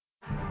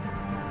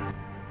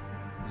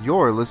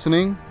You're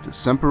listening to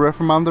Semper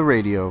Reformanda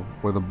Radio,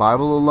 where the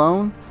Bible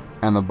alone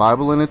and the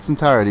Bible in its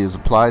entirety is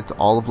applied to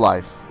all of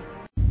life.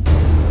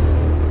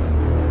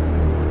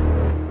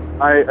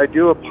 I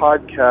do a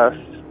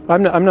podcast.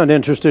 I'm not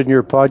interested in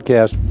your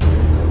podcast.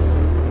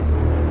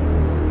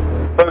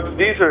 Folks,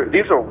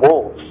 these are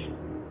wolves.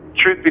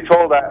 Truth be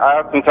told, I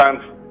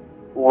oftentimes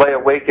lay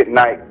awake at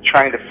night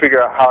trying to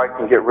figure out how I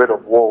can get rid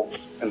of wolves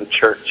in the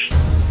church.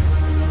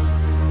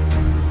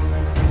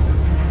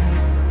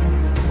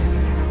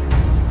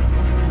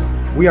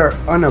 We are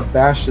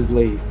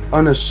unabashedly,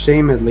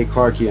 unashamedly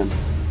Clarkian.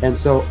 And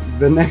so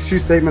the next few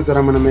statements that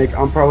I'm going to make,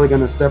 I'm probably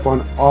going to step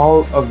on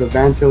all of the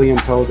Van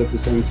Tillian toes at the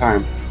same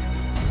time.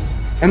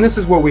 And this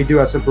is what we do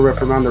at Semper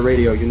Reformanda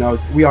Radio. You know,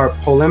 we are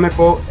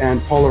polemical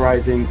and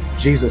polarizing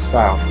Jesus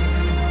style.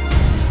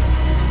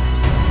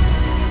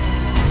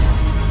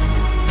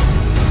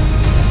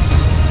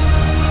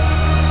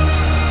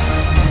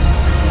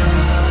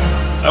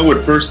 I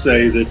would first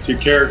say that to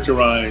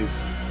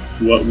characterize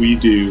what we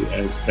do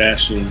as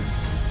bashing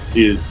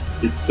is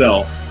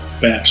itself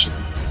bashing.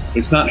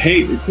 It's not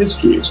hate, it's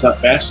history. It's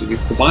not bashing,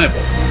 it's the Bible.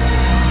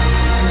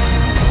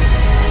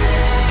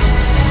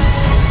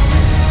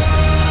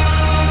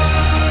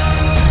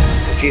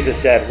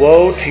 Jesus said,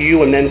 "Woe to you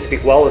when men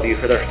speak well of you,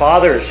 for their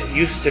fathers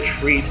used to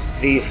treat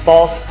the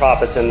false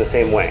prophets in the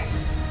same way,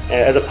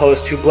 as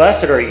opposed to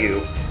blessed are you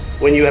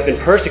when you have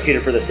been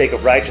persecuted for the sake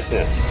of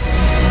righteousness."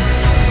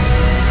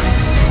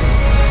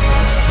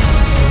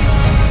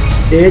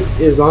 It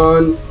is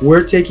on.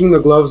 We're taking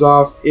the gloves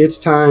off. It's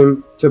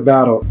time to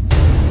battle.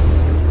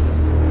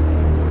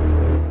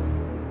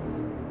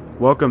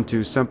 Welcome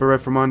to Semper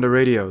Reformanda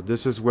Radio.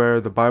 This is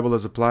where the Bible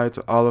is applied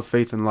to all of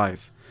faith and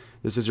life.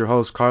 This is your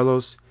host,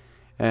 Carlos,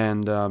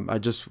 and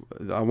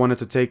I wanted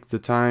to take the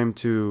time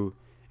to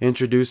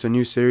introduce a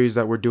new series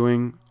that we're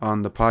doing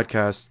on the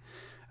podcast.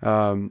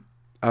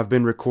 I've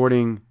been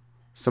recording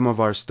some of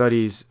our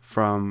studies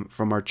from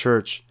our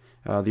church,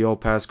 the Old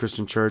Paths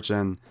Christian Church,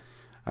 and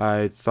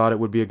I thought it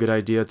would be a good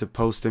idea to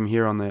post them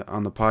here on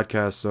the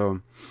podcast.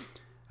 So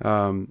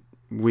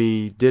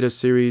we did a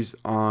series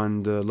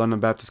on the London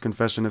Baptist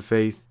Confession of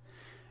Faith,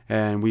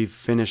 and we've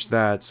finished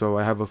that. So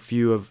I have a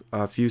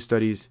few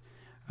studies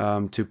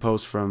to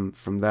post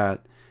from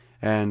that.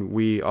 And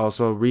we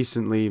also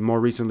more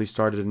recently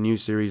started a new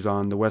series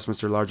on the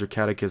Westminster Larger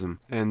Catechism.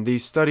 And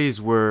these studies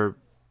were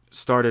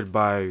started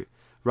by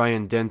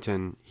Ryan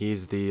Denton.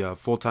 He's the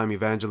full-time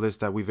evangelist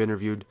that we've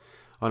interviewed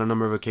on a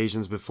number of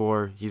occasions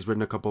before. He's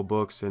written a couple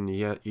books, and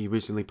he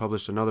recently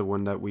published another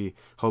one that we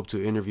hope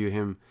to interview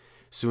him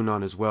soon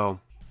on as well.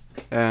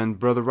 And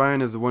Brother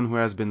Ryan is the one who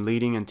has been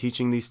leading and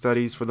teaching these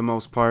studies for the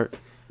most part,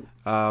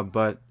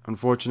 but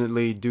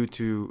unfortunately due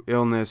to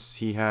illness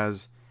he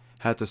has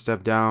had to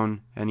step down,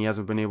 and he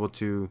hasn't been able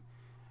to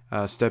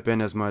step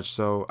in as much.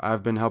 So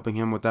I've been helping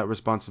him with that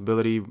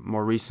responsibility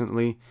more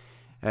recently,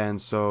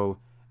 and so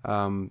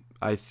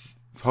I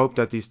hope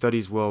that these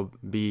studies will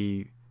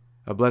be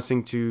a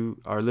blessing to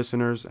our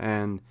listeners,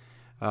 and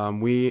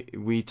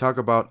we talk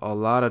about a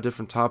lot of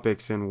different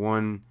topics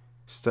in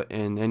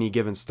any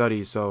given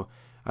study. So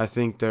I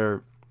think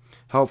they're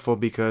helpful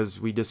because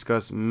we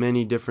discuss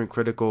many different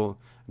critical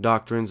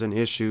doctrines and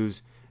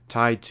issues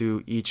tied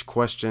to each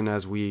question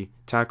as we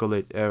tackle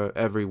it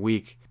every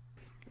week.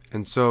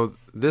 And so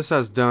this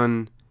has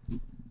done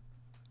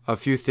a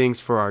few things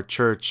for our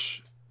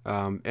church,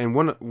 and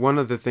one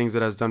of the things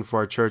it has done for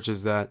our church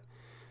is that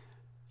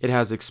it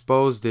has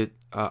exposed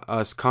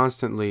us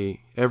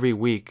constantly every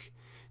week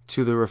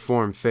to the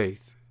Reformed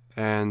faith,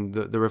 and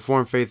the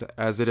Reformed faith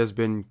as it has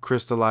been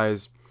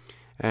crystallized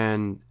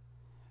and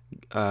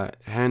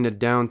handed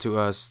down to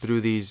us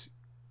through these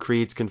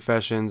creeds,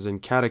 confessions,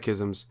 and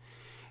catechisms.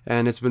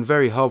 And it's been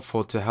very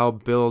helpful to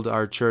help build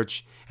our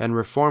church and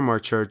reform our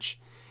church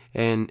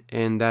in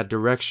that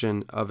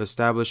direction of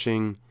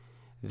establishing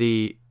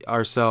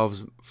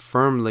ourselves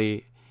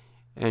firmly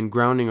and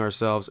grounding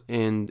ourselves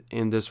in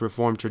this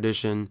Reformed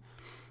tradition,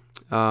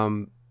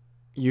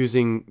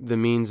 using the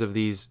means of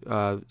these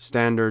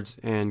standards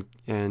and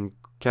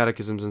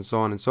catechisms and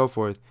so on and so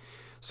forth.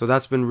 So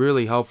that's been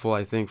really helpful,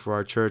 I think, for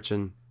our church.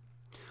 And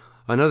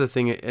another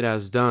thing it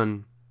has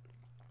done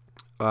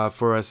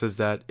for us is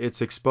that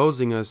it's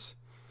exposing us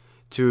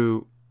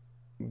to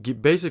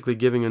basically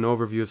giving an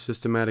overview of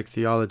systematic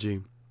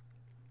theology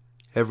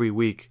every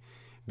week,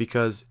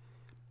 because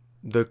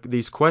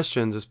these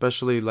questions,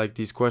 especially like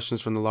these questions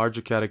from the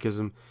larger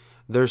catechism,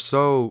 they're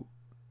so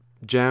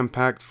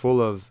jam-packed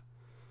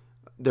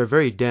they're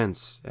very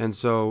dense, and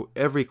so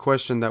every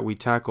question that we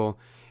tackle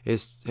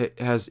is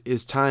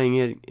tying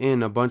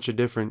in a bunch of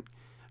different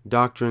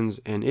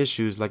doctrines and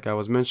issues, like I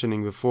was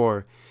mentioning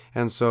before.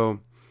 And so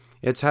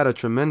it's had a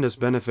tremendous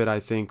benefit, I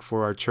think,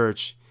 for our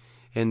church,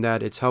 in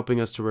that it's helping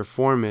us to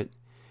reform it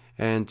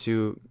and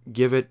to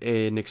give it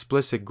an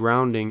explicit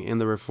grounding in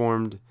the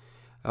Reformed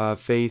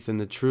faith and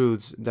the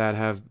truths that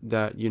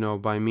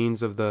by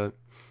means of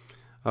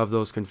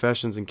those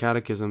confessions and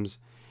catechisms.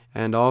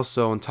 And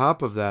also on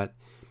top of that,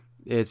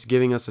 It's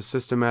giving us a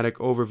systematic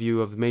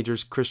overview of major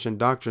Christian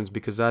doctrines,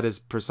 because that is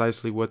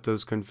precisely what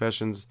those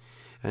confessions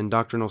and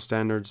doctrinal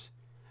standards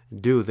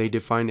do. They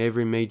define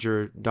every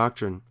major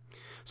doctrine.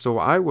 So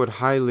I would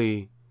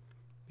highly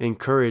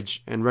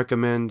encourage and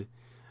recommend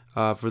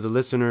for the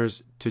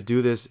listeners to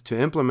do this, to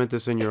implement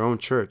this in your own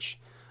church.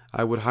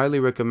 I would highly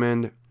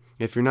recommend,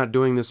 if you're not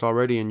doing this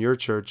already in your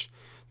church,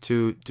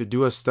 to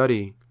do a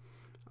study,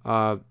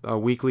 a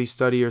weekly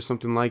study or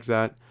something like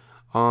that,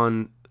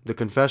 on the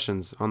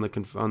confessions, on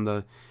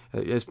the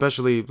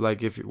especially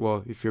like if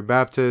you're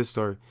Baptist,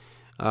 or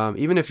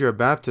even if you're a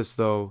Baptist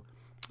though.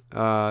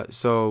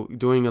 So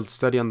doing a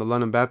study on the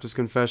London Baptist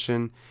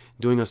Confession,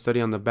 doing a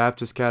study on the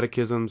Baptist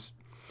Catechisms,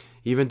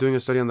 even doing a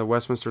study on the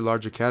Westminster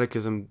Larger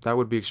Catechism, that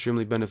would be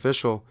extremely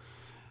beneficial,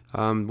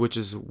 which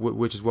is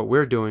what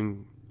we're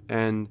doing.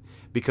 And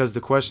because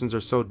the questions are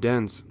so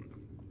dense,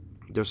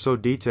 they're so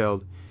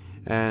detailed,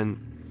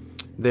 and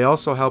they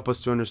also help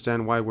us to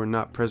understand why we're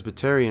not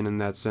Presbyterian in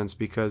that sense,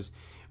 because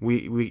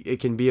it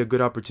can be a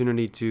good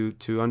opportunity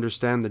to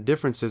understand the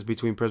differences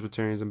between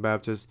Presbyterians and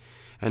Baptists,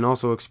 and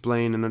also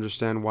explain and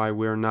understand why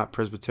we're not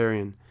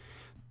Presbyterian.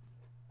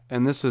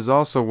 And this is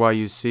also why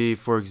you see,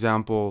 for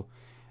example,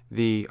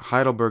 the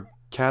Heidelberg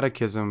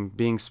Catechism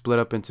being split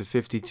up into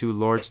 52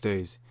 Lord's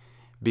Days,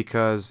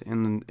 because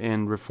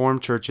in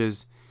Reformed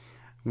churches,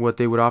 what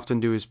they would often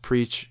do is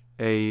preach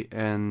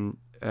an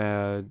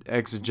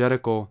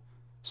exegetical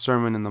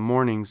sermon in the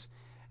mornings,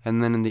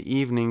 and then in the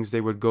evenings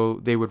they would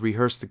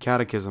rehearse the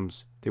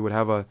catechisms. They would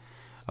have a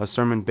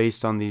sermon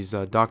based on these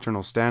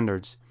doctrinal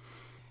standards.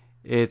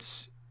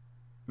 It's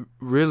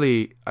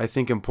really, I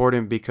think,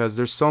 important because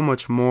there's so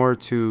much more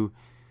to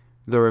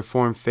the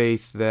Reformed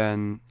faith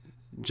than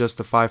just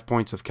the 5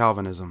 points of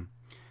Calvinism.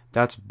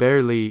 That's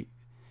barely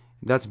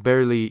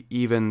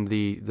even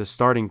the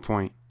starting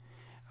point.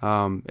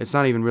 It's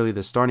not even really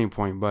the starting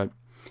point,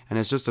 and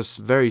it's just a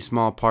very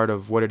small part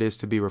of what it is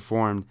to be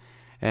Reformed.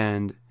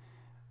 And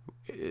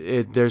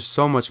there's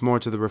so much more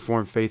to the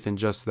Reformed faith than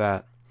just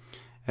that.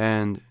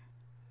 And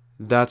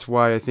that's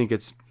why I think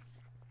it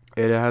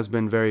has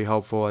been very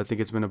helpful. I think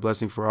it's been a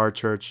blessing for our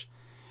church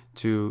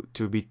to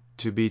be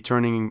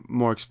turning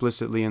more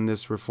explicitly in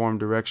this Reformed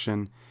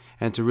direction,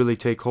 and to really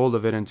take hold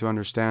of it and to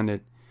understand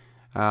it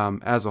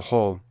as a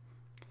whole.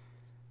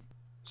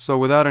 So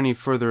without any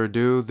further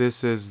ado,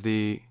 this is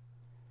the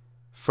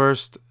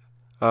first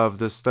of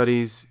the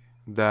studies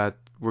that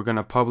we're going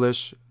to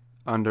publish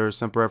under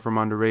Semper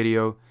Reformanda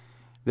Radio.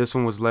 This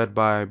one was led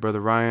by Brother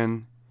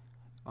Ryan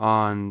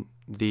on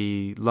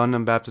the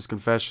London Baptist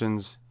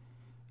Confession's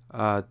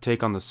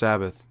take on the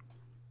Sabbath.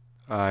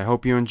 I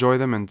hope you enjoy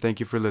them, and thank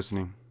you for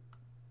listening.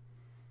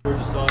 We're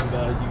just talking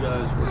about it. You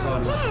guys were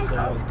talking about the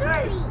Sabbath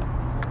tonight.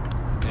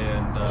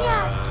 And,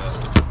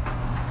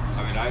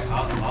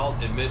 I'll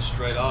admit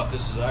straight off,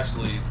 this is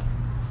actually,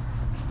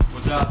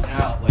 without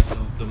doubt, like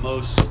the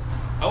most,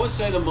 I would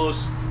say the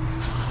most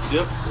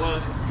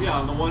difficult. Yeah,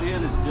 on the one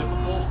hand, it's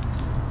difficult,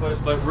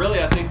 but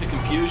really, I think the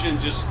confusion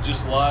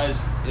just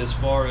lies as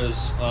far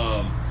as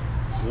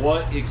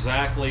what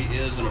exactly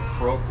is an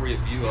appropriate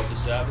view of the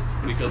Sabbath,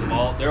 because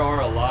there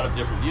are a lot of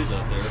different views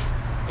out there,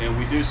 and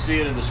we do see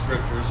it in the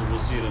scriptures, and we'll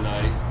see it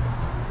tonight.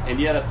 And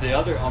yet,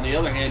 on the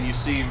other hand, you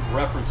see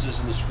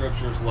references in the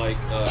scriptures like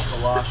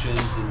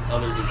Colossians and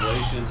other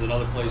Galatians and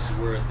other places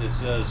where it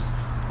says,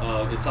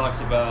 it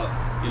talks about,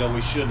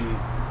 we shouldn't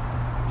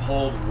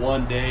hold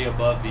one day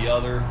above the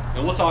other,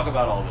 and we'll talk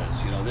about all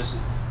this.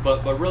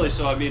 But really,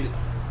 so I mean,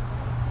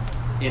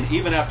 and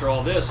even after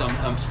all this,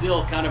 I'm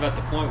still kind of at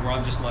the point where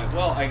I'm just like,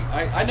 well,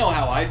 I know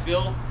how I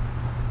feel,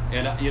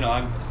 and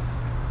I'm,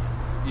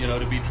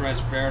 to be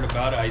transparent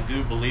about it, I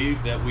do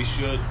believe that we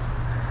should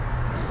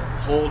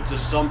hold to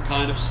some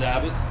kind of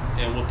Sabbath,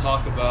 and we'll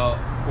talk about,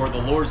 or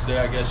the Lord's Day,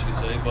 I guess you could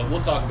say, but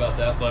we'll talk about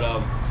that. But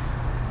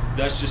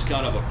that's just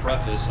kind of a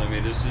preface. I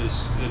mean, it's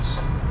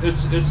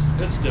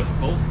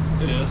difficult.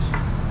 It is,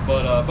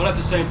 but at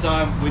the same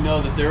time, we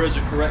know that there is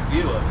a correct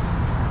view of it,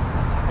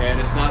 and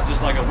it's not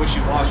just like a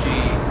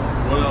wishy-washy.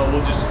 Well,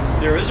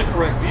 there is a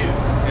correct view,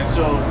 and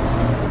so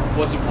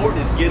what's important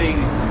is getting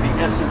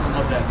the essence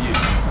of that view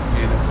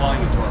and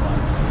applying it to our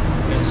life.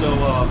 And so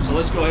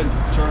let's go ahead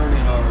and turn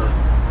in our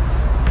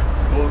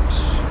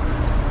books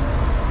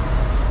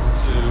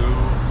to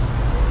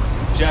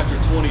chapter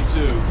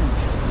 22,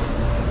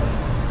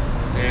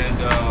 and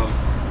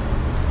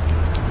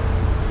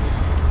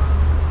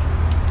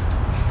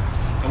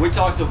we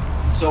talked to.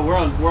 So we're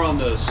on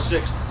the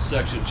 6th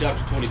section,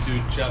 chapter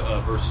 22,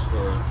 verse,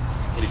 or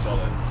what do you call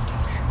that?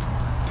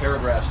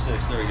 Paragraph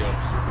 6. There you go.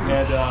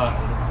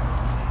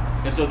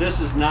 And so this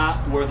is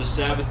not where the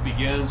Sabbath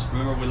begins.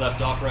 Remember, we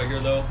left off right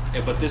here, though.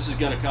 But this is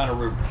going to kind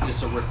of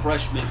it's a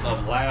refreshment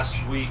of last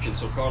week. And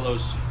so,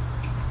 Carlos,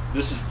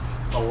 this is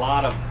a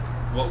lot of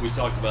what we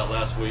talked about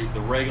last week,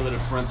 the regulative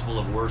principle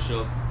of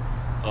worship.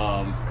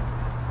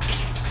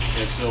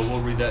 And so we'll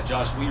read that.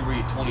 Josh, will you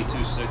read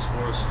 22:6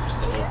 for us, just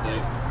the whole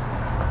thing?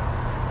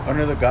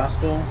 Under the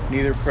gospel,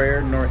 neither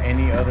prayer nor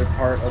any other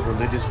part of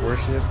religious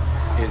worship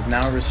is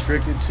now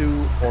restricted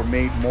to or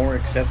made more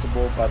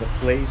acceptable by the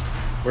place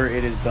where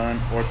it is done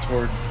or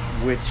toward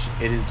which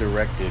it is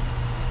directed.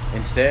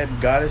 Instead,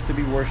 God is to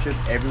be worshipped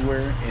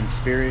everywhere in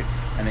spirit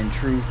and in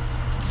truth,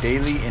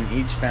 daily in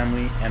each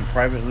family and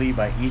privately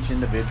by each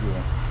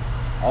individual.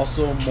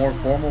 Also, more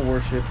formal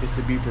worship is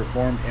to be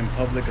performed in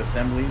public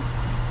assemblies,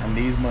 and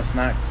these must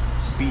not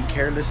be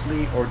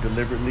carelessly or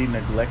deliberately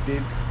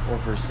neglected or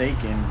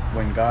forsaken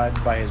when God,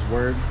 by His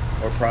word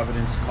or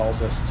providence,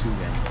 calls us to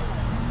them.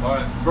 All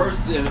right.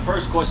 The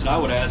first question I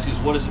would ask is,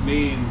 what does it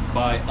mean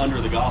by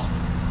under the gospel?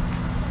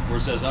 Where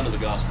it says under the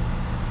gospel.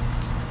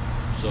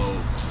 So.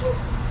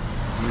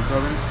 New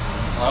covenant.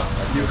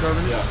 New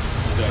covenant. Yeah.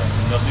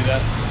 Exactly. Y'all see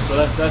that? So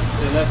that's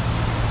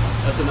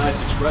a nice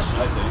expression,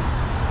 I think.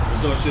 And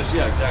so it's just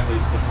exactly.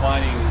 It's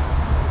defining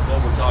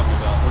what we're talking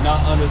about. We're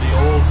not under the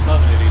old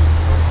covenant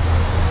anymore,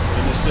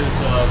 in the sense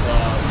of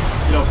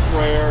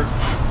prayer,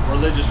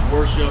 religious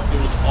worship. It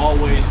was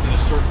always in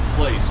a certain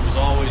place. It was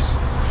always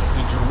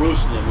in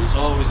Jerusalem. It was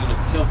always in a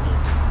temple.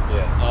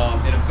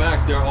 Yeah. And in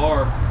fact, there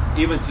are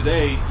even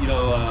today,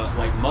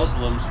 like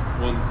Muslims,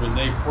 when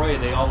they pray,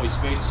 they always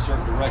face a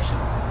certain direction.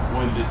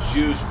 When the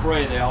Jews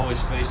pray, they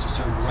always face a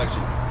certain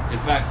direction. In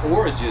fact,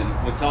 Origen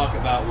would talk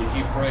about when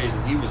he prays,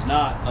 and he was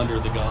not under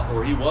the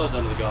he was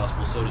under the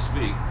gospel, so to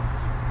speak.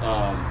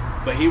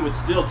 But he would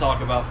still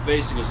talk about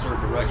facing a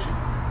certain direction.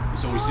 And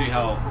so we see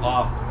how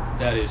off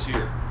that is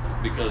here,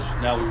 because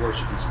now we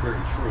worship in spirit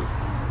and truth.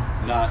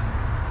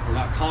 We're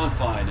not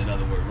confined, in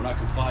other words. We're not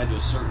confined to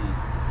a certain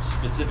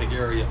specific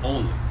area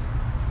only.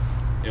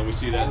 And we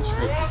see that in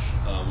Scripture.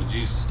 When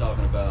Jesus is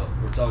talking about,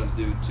 we're talking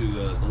to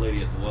the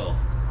lady at the well.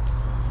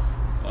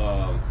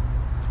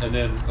 And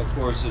then, of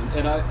course,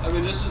 and I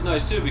mean, this is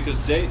nice too, because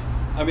think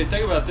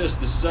about this.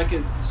 It's the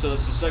second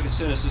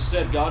sentence.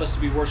 Instead, God is to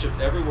be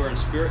worshipped everywhere in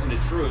spirit and in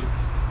truth,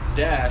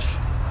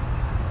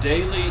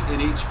 daily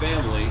in each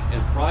family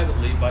and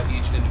privately by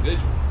each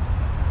individual.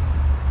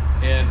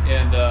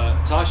 And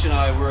Tasha and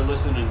I were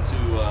listening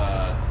to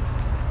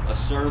a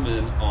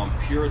sermon on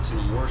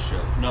Puritan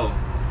worship. No,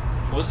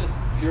 was it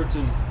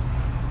Puritan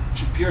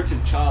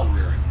child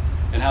rearing,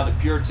 and how the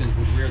Puritans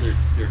would rear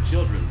their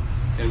children.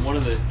 And one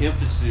of the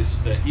emphasis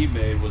that he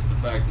made was the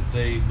fact that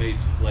they made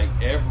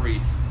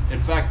in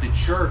fact, the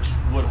church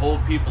would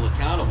hold people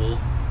accountable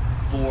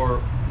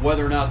for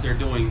whether or not they're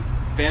doing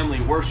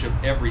family worship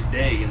every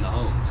day in the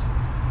homes.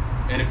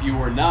 And if you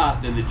were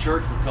not, then the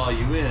church would call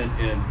you in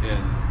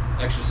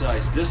and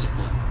exercise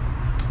discipline.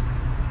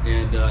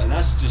 And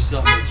that's just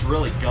something that's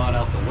really gone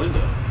out the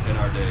window in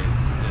our day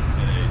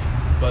and age.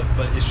 But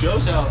it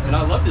shows how, and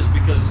I love this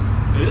because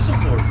it is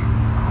important.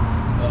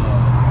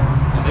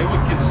 And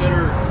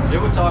they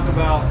would talk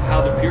about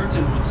how the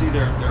Puritans would see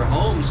their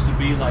homes to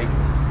be like,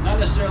 not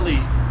necessarily,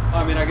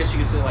 I mean, I guess you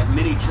could say like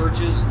mini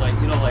churches, like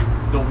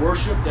the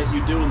worship that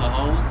you do in the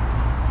home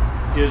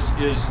is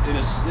in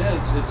a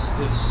sense it's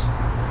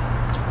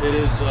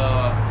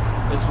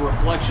a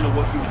reflection of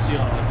what you would see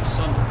on like a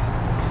Sunday.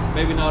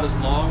 Maybe not as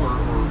long, or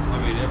I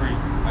mean,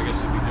 I guess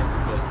it'd be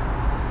different, but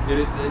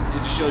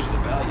it just shows you the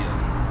value of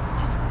it.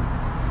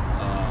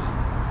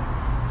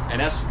 And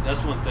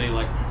that's one thing,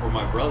 like for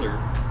my brother,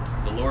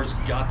 the Lord's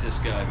got this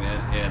guy, man,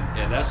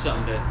 and that's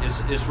something that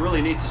it's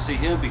really neat to see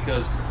him,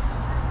 because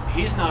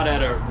he's not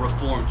at a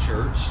Reformed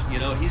church,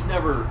 he's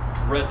never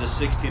read the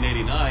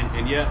 1689,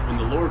 and yet when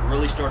the Lord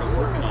really started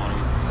working on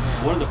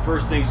him, one of the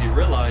first things he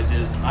realized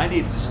is, I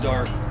need to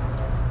start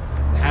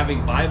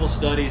having Bible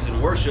studies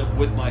and worship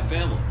with my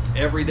family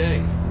every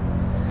day.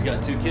 He's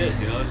got 2 kids,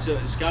 so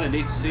it's kind of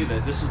neat to see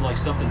that this is like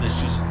something that's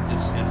just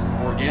it's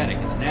organic,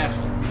 it's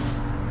natural.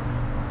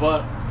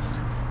 But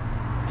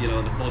in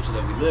the culture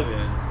that we live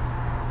in,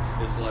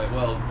 it's like,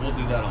 well, we'll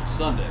do that on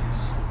Sundays.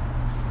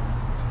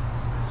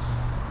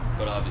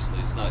 But obviously,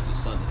 it's not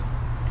just Sunday.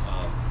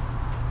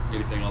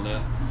 Anything on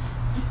that?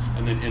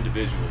 And then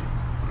individually.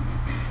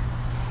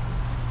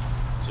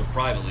 So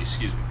privately,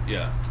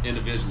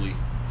 individually,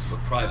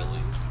 but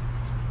privately.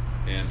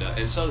 And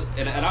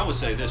I would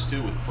say this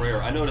too with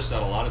prayer. I notice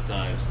that a lot of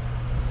times.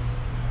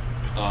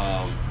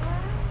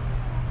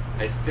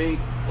 I think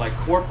like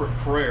corporate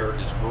prayer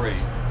is great.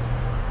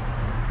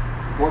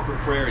 Corporate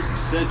prayer is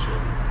essential,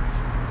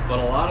 but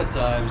a lot of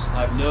times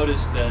I've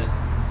noticed that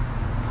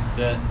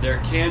there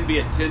can be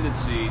a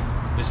tendency,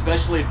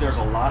 especially if there's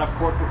a lot of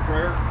corporate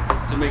prayer,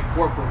 to make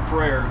corporate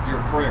prayer your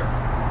prayer,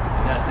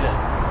 and that's it.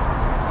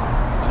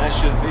 And that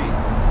shouldn't be.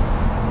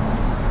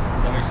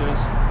 Does that make sense?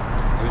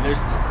 I mean,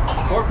 there's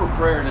corporate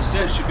prayer in a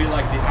sense should be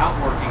like the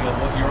outworking of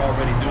what you're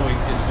already doing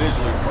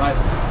individually or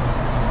privately.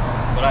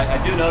 But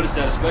I do notice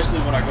that, especially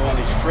when I go on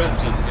these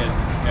trips, and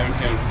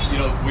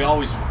we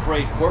always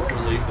pray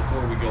corporately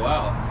before we go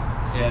out.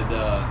 And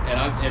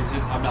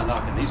I'm not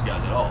knocking these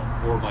guys at all,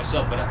 or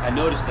myself, but I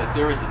noticed that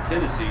there is a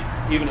tendency,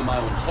 even in my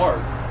own heart,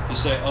 to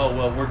say, oh,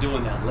 well, we're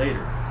doing that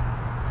later.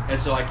 And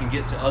so I can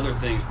get to other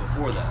things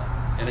before that.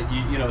 And,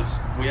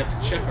 we have to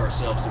check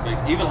ourselves to make,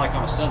 even like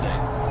on a Sunday,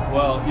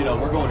 well,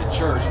 we're going to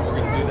church and we're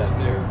going to do that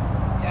there.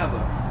 Yeah,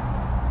 but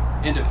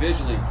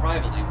individually and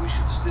privately, we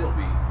should still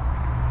be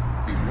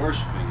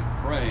worshiping and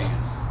praying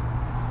and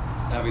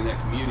having that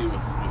communion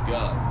with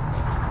God.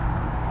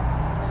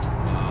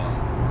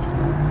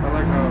 I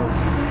like how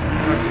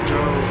Pastor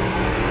Joe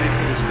makes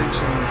a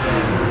distinction that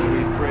when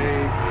we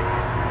pray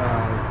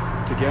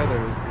together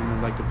in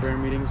the prayer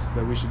meetings,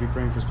 that we should be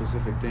praying for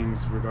specific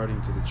things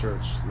regarding to the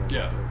church.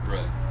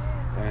 Right.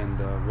 And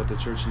what the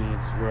church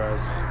needs,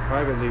 whereas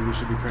privately we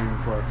should be praying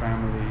for our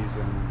families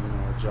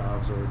and our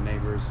jobs or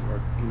neighbors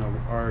or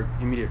our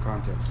immediate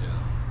context. Yeah.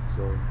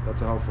 So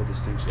that's a helpful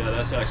distinction. Yeah,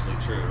 that's actually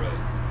true, right?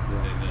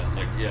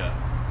 Yeah.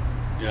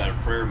 Amen. At a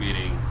prayer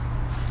meeting,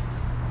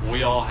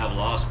 we all have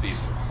lost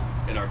people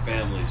in our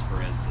families,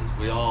 for instance.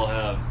 We all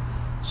have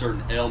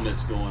certain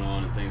ailments going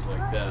on and things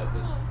like that.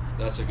 But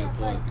that's a good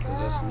point, because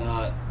that's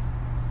not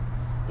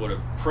what a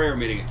prayer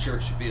meeting at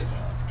church should be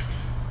about.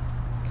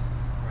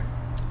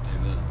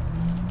 Amen.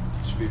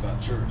 It should be about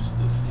church,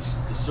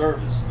 the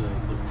service, the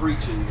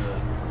preaching,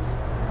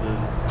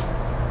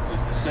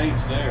 just the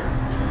saints there.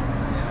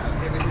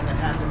 Yeah, everything that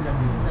happens at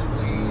the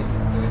assembly,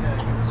 everything that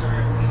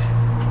concerns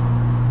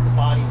the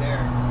body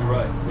there.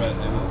 Right. Amen.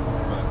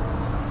 Right.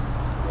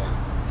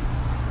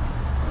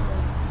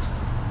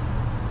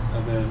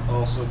 And then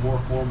also more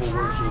formal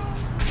worship.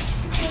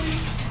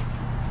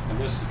 And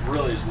this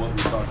really is what we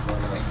talked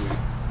about last week.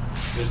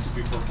 Is to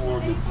be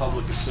performed in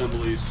public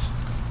assemblies.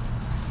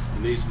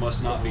 And these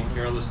must not be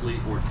carelessly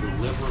or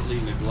deliberately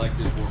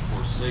neglected or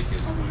forsaken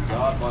when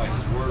God by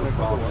His word of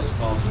providence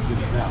calls us to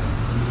them. Now,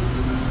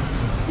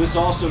 this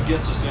also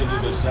gets us into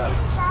this Sabbath,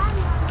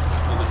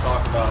 and to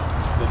talk about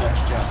the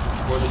next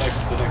chapter or the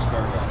next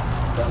paragraph.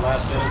 That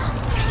last sentence.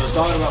 So it's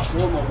talking about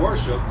formal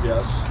worship,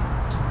 yes.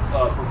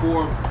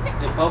 Performed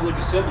in public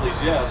assemblies,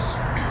 yes.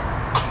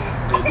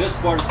 And this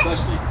part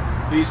especially.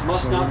 These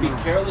must not be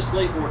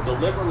carelessly or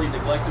deliberately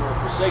neglected or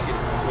forsaken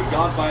when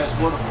God by His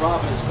word of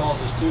providence calls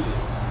us to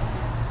them.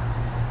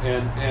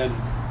 And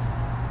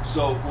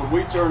so when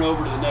we turn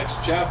over to the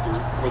next chapter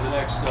or the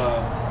next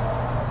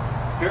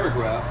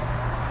paragraph,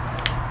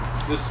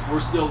 we're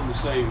still in the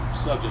same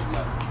subject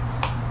matter.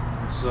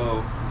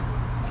 So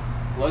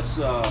let's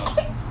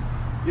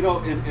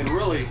and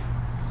really,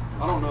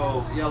 I don't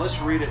know. Yeah, let's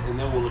read it and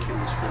then we'll look into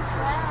the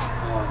scriptures.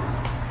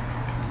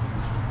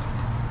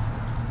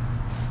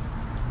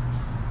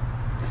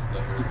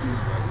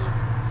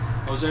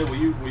 Jose, will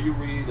you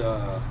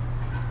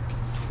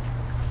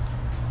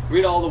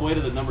read all the way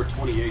to the number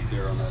 28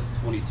 there on that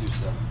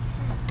 22:7.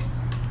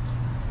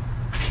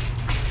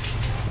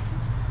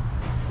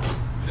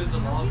 It is a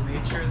law of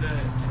nature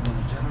that,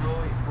 in general,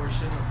 a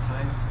portion of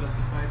time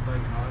specified by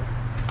God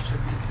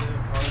should be set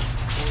apart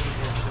for the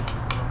worship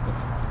of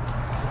God.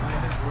 So by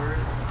His word,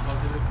 a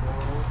positive,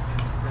 moral,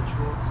 and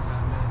perpetual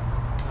commandment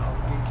that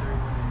obligates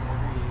everyone in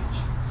every age,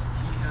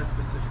 He has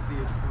specifically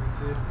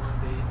appointed one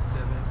day in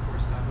 7 for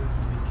Sabbath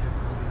to be kept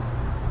holy to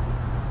Him.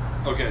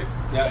 Okay,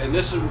 now, and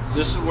this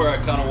is where I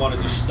kind of want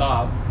to just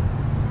stop,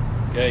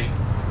 okay,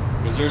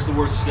 because there's the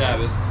word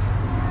Sabbath,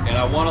 and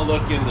I want to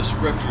look into the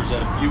scriptures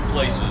at a few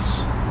places,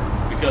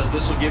 because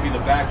this will give you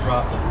the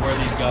backdrop of where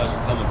these guys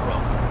are coming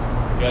from.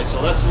 Okay,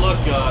 so let's look.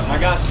 I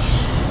got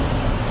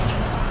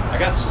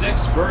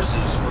 6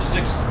 verses or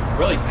 6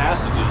 really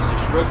passages of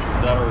scripture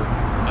that are,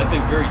 I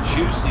think, very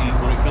juicy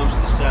when it comes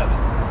to the Sabbath.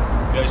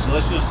 Okay, so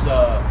let's just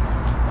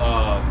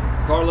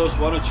Carlos,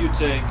 why don't you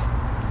take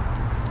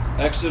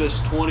Exodus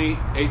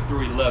 28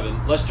 through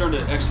 11. Let's turn to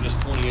Exodus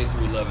 28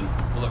 through 11.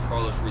 We'll let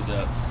Carlos read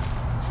that.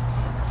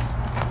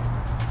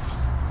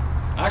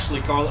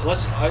 Actually,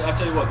 Carlos, I'll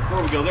tell you what,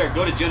 before we go there,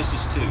 go to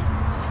Genesis 2.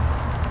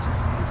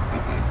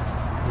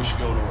 We should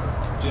go in order.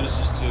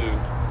 Genesis 2.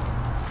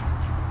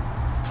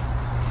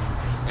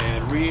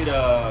 And read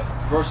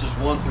verses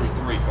 1 through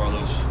 3,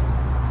 Carlos.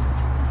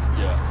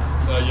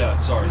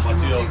 Sorry,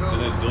 Mateo,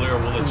 and then Delira,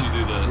 we'll let you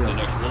do the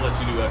next. We'll let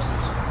you do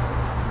Exodus.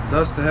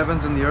 Thus the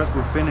heavens and the earth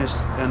were finished,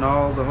 and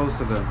all the host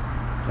of them.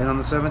 And on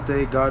the 7th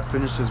day God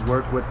finished His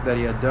work that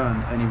He had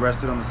done, and He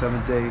rested on the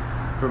 7th day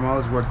from all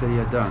His work that He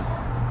had done.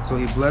 So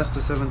He blessed the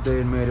 7th day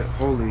and made it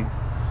holy,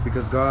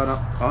 because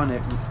on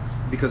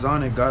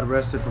it God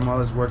rested from all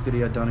His work that He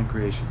had done in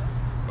creation.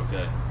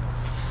 Okay.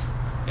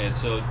 And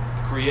so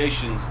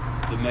creation's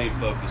the main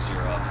focus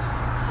here, obviously.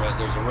 Right?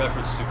 There's a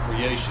reference to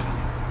creation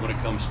when it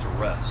comes to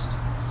rest.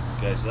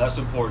 Okay, so that's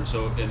important.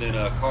 So, and then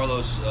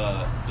Carlos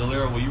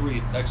Delira, will you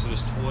read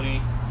Exodus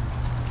 20,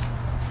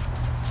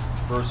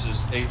 verses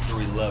 8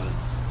 through 11?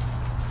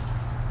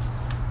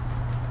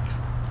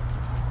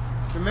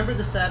 Remember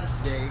the Sabbath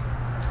day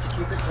to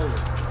keep it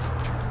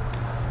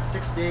holy.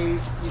 6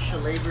 days you shall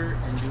labor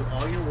and do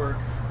all your work,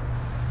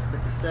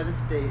 but the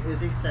 7th day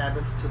is a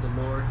Sabbath to the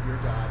Lord your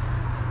God.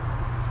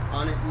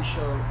 On it you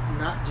shall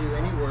not do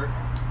any work,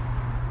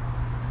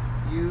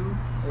 you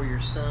or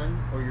your son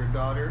or your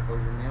daughter or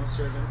your male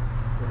servant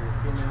or your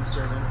female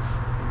servant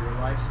or your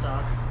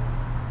livestock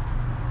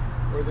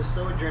or the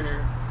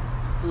sojourner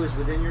who is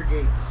within your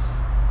gates.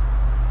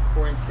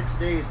 For in 6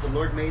 days the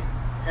Lord made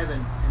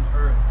heaven and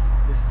earth,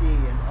 the sea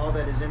and all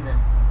that is in them,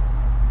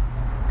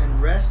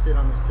 and rested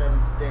on the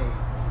 7th day.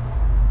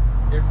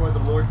 Therefore the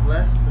Lord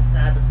blessed the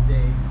Sabbath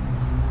day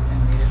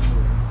and made it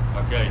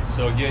holy. Okay,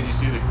 so again you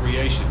see the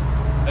creation.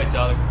 Hey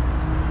Tyler.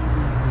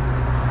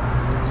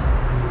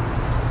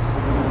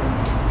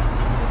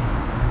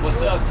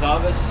 What's up,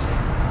 Thomas?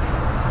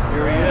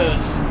 Here he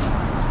is.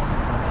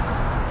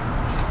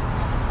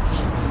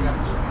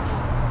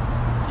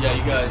 Yeah,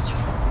 you guys.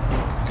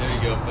 There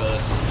you go,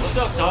 fellas. What's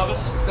up,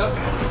 Thomas? What's up,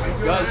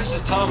 man? Guys, this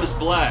is Thomas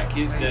Black.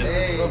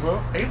 Hey, bro.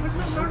 Hey, what's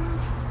up,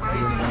 Thomas? How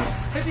you doing?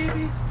 Hey,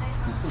 babies.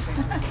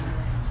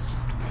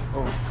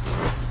 Oh.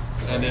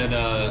 And then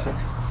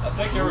I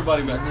think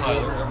everybody met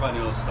Tyler. Everybody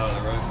knows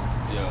Tyler,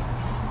 right? Yeah.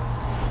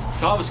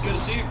 Thomas, good to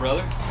see you,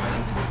 brother.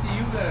 Good to see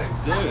you guys.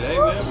 Dude,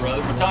 amen,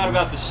 brother. We're talking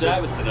about the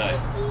Sabbath tonight.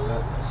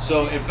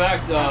 So, in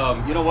fact,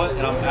 you know what?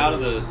 And I'm out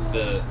of the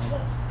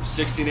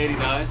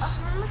 1689s.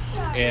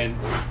 And,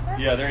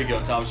 yeah, there you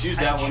go, Thomas. Use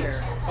that one.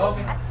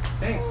 Okay,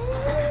 thanks.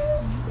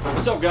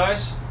 What's up,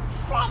 guys?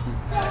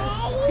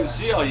 Good to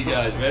see all you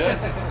guys, man.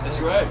 That's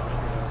right.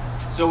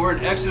 So, we're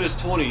in Exodus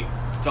 20,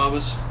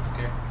 Thomas.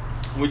 Okay.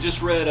 We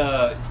just read,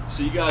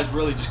 so you guys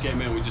really just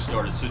came in. We just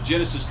started. So,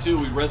 Genesis 2,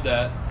 we read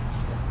that.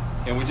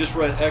 And we just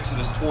read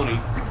Exodus 20.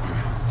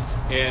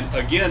 And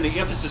again, the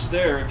emphasis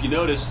there, if you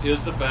notice,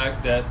 is the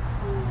fact that,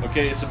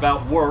 okay, it's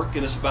about work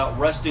and it's about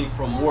resting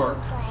from work.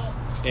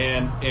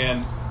 And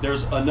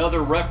there's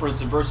another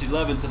reference in verse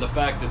 11 to the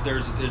fact that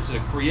it's a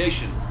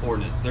creation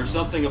ordinance. There's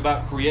something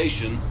about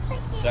creation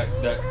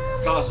that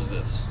causes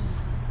this.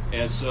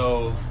 And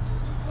so,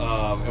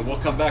 and we'll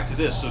come back to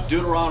this. So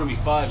Deuteronomy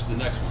 5 is the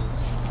next one.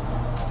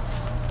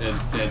 And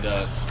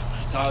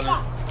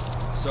Tyler,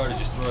 sorry to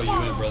just throw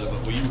you in, brother,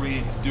 but will you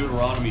read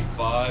Deuteronomy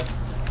 5?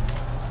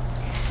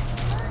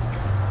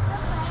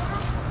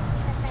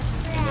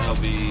 And that'll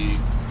be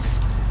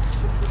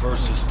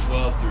verses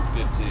 12 through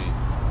 15.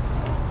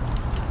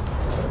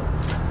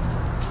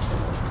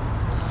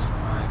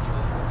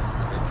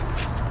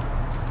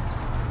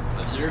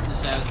 Observe the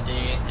Sabbath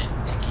day and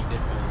to keep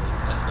it holy,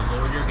 as the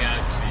Lord your God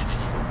commanded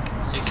you.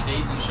 6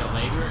 days you shall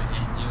labor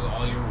and do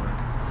all your work,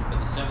 but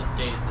the seventh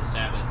day is the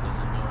Sabbath of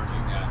the Lord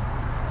your God.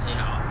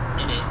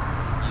 In it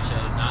you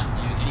shall not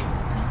do any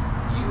work,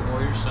 you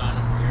or your son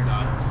or your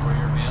daughter, or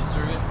your male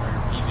servant or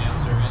your female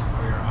servant,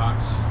 or your ox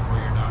or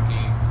your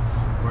donkey,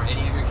 or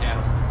any of your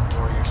cattle,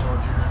 or your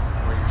sojourner,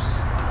 or who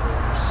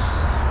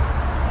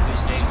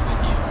stays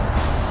with you,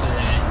 so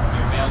that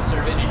your male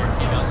servant and your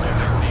female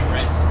servant may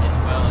rest as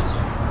well as you.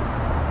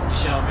 You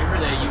shall remember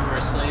that you were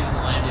a slave in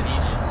the land of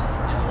Egypt,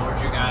 and the Lord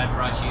your God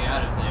brought you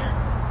out of there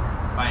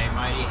by a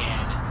mighty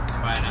hand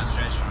and by an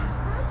outstretched arm.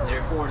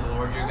 Therefore the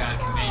Lord your God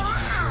commanded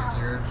you to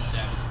observe the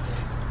Sabbath day.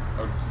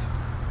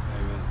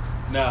 Amen.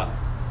 Now,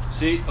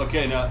 see,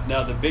 okay,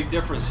 now the big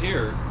difference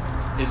here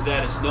is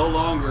that it's no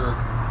longer,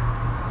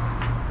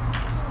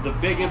 the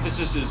big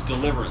emphasis is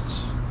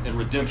deliverance and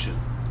redemption.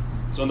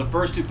 So in the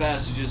first two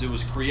passages, it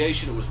was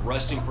creation, it was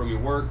resting from your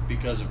work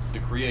because of the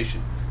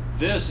creation.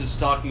 This is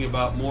talking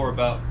about more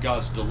about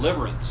God's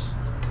deliverance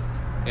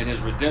and his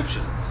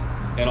redemption.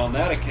 And on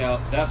that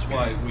account, that's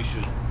why we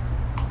should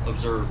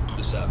observe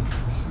the Sabbath.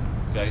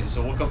 Okay,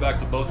 so we'll come back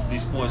to both of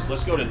these points.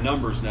 Let's go to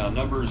Numbers now.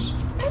 Numbers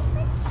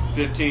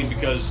 15,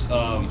 because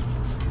let's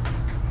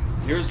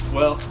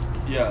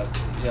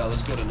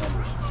go to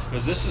Numbers.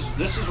 Because this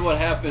is what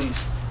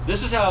happens.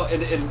 This is how,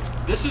 and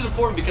this is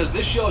important because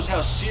this shows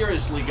how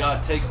seriously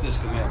God takes this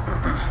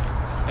commandment.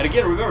 And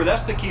again, remember,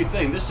 that's the key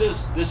thing. This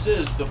is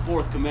the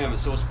fourth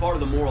commandment, so it's part of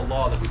the moral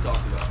law that we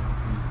talked about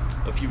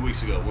a few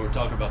weeks ago. We were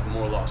talking about the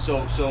moral law.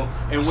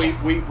 And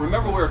we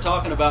remember we were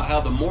talking about how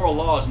the moral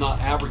law is not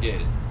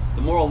abrogated.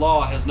 The moral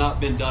law has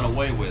not been done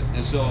away with,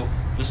 and so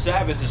the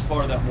Sabbath is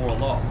part of that moral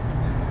law.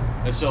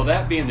 And so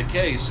that being the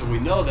case, and we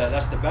know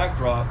that's the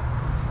backdrop.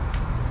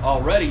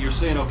 Already, you're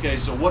saying, okay,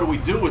 so what do we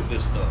do with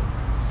this though?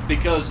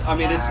 Because, I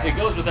mean, it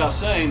goes without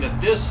saying that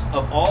this,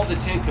 of all the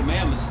 10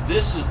 commandments,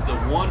 this is the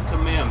one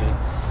commandment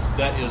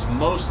that is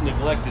most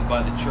neglected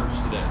by the church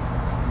today.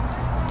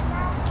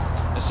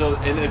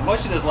 And the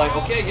question is like,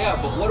 okay, yeah,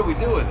 but what do we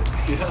do with it?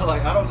 You know,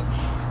 like,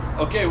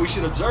 okay, we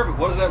should observe it.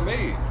 What does that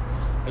mean?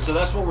 And so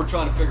that's what we're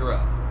trying to figure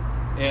out.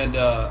 And,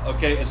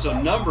 and so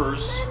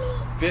Numbers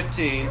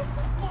 15,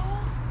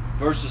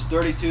 verses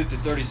 32 to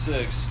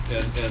 36,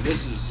 and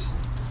this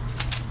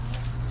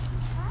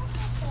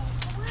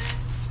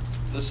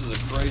is a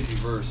crazy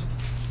verse.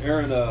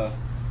 Aaron,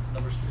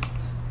 Numbers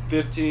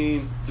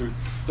 15 through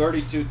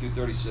 32 through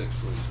 36,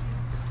 please.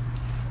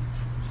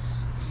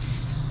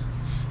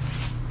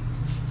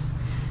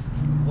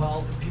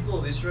 While the people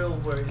of Israel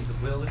were in the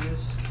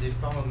wilderness, they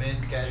found a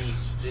man gathering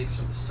sticks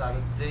on the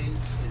Sabbath day,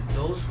 and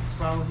those who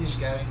found him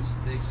gathering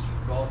sticks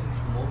brought him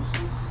to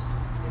Moses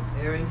and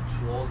Aaron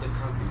to all the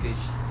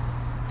congregation.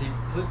 They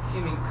put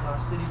him in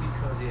custody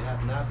because it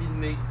had not been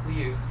made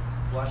clear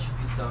what should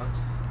be done.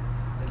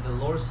 And the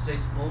Lord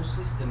said to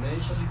Moses, the man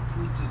shall be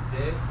put to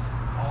death,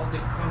 all the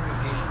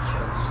congregation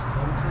shall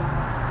stone him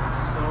with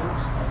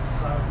stones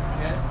outside of the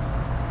camp.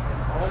 And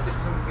all the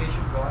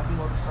congregation brought him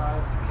outside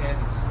of the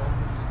camp and stoned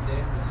him to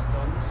death with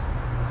stones,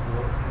 as the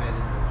Lord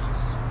commanded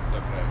Moses.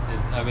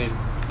 Okay.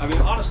 I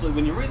mean, honestly,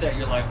 when you read that,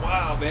 you're like,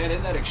 wow, man,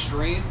 isn't that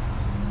extreme?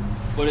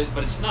 But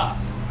it's not.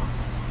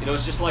 You know,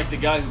 it's just like the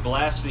guy who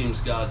blasphemes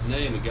God's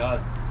name and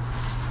God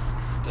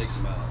takes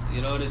him out.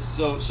 You know, and it's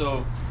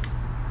so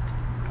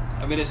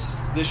I mean,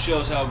 this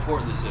shows how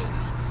important this is.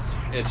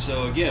 And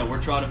so again,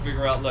 we're trying to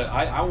figure out. Look,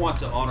 I want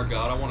to honor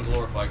God. I want to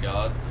glorify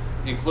God,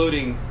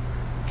 including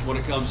when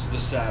it comes to the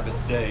Sabbath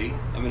day.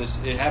 I mean,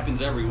 it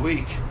happens every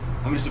week.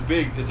 I mean, it's a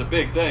big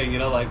thing.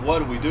 Like, what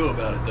do we do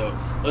about it though?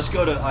 Let's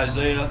go to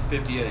Isaiah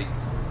 58.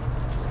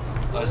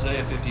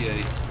 Isaiah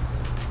 58.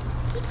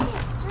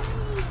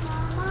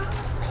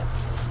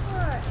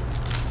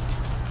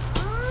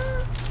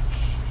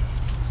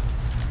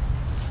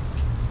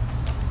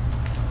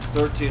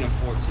 13 and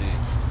 14.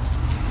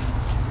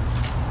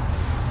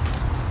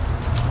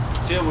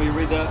 Tim, will you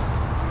read that?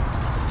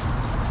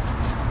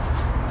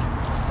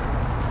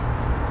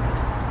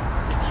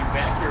 If you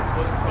back your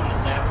foot from the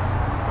Sabbath,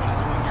 from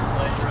doing your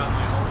pleasure on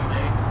my holy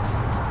day,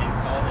 and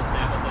call the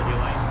Sabbath a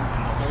delight,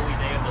 and the holy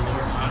day of the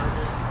Lord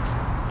honorable,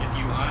 if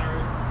you honor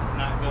it,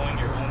 not going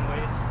your own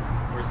ways,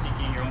 or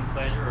seeking your own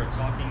pleasure, or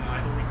talking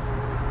idly,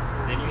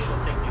 then you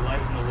shall take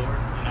delight in the Lord,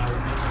 and I will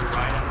make you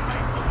ride on the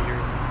heights of the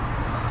earth.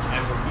 I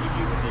will feed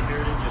you with the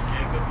heritage of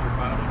Jacob your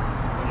father,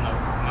 from the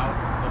mouth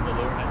of the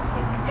Lord has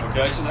spoken.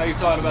 Okay, so now you're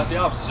talking about the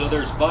opposite. So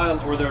there's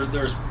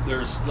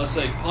there's let's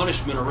say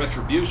punishment or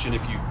retribution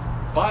if you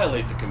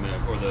violate the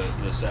command or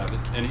the Sabbath.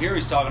 And here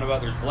he's talking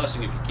about there's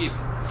blessing if you keep it.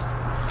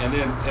 And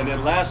then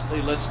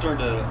lastly, let's turn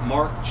to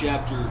Mark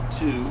chapter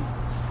 2.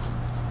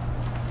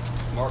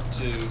 Mark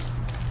 2,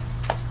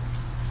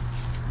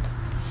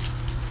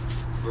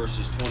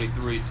 verses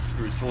 23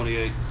 through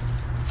 28.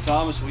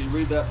 Thomas, will you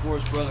read that for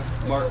us, brother?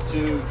 Mark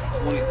 2,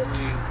 23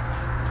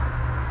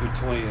 through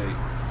 28.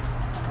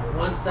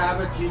 One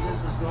Sabbath,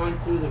 Jesus was going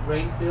through the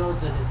grain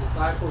fields, and his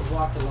disciples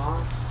walked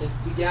along. They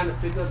began to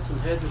pick up some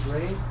heads of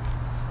grain.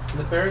 And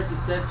the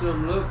Pharisees said to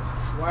him, "Look,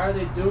 why are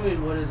they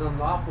doing what is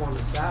unlawful on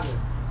the Sabbath?"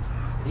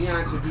 And he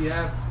answered,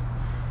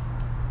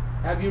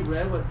 Have you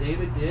read what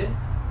David did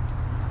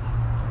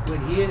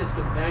when he and his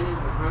companions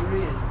were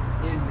hungry and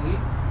in need?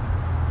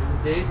 In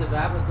the days of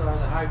Abiathar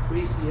the high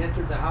priest, he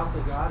entered the house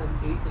of God and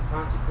ate the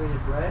consecrated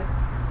bread,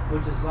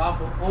 which is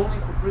lawful only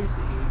for priests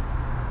to eat.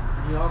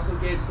 And he also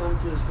gave some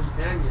to his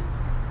companions.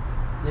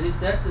 Then he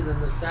said to them,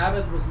 The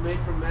Sabbath was made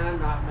for man,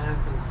 not man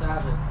for the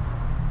Sabbath.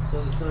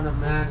 So the Son of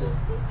Man is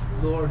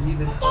Lord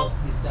even of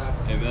the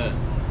Sabbath. Amen.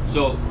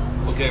 So,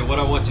 okay, what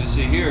I want you to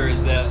see here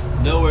is that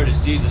nowhere does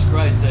Jesus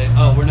Christ say,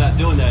 "Oh, we're not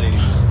doing that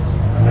anymore."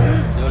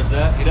 Notice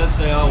that? He doesn't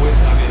say,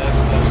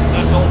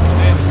 that's Old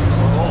Commandments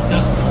or Old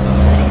Testament stuff.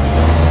 He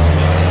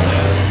doesn't say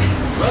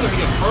that. Rather,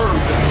 he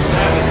affirms that the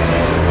Sabbath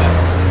is in effect.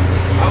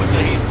 I would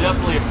say he's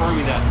definitely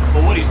affirming that.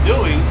 But what he's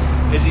doing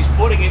is he's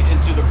putting it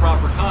into the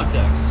proper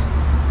context,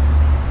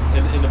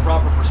 in the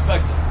proper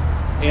perspective.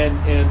 And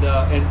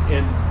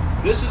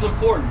this is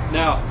important.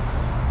 Now,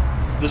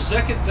 the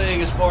second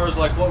thing, as far as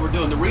like what we're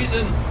doing, the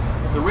reason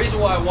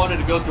why I wanted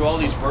to go through all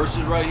these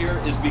verses right here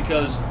is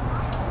because,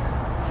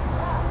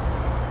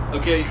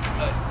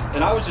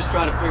 and I was just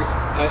trying to figure.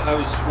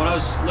 When I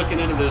was looking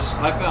into this,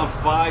 I found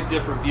 5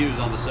 different views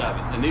on the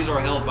Sabbath, and these are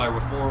held by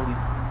Reformed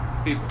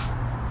people.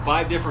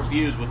 5 different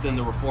views within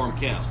the Reformed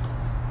camp,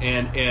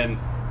 and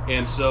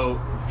so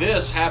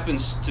this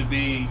happens to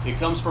be. It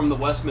comes from the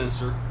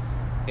Westminster,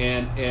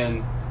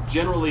 and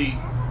generally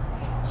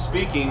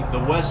speaking, the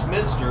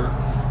Westminster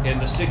in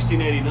the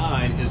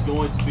 1689 is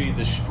going to be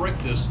the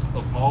strictest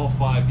of all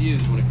 5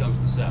 views when it comes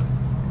to the Sabbath.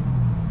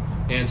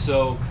 And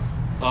so,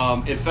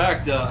 in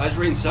fact, I was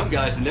reading some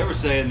guys, and they were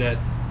saying that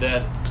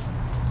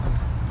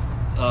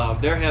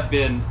there have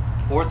been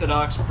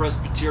Orthodox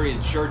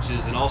Presbyterian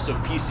churches and also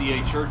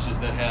PCA churches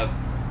that have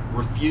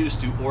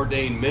refused to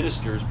ordain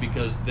ministers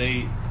because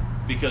these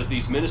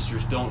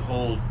ministers don't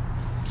hold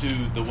to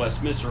the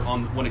Westminster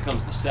when it comes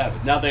to the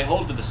Sabbath. Now they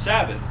hold to the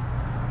Sabbath,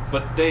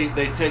 but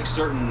they take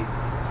certain,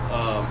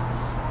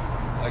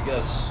 I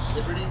guess,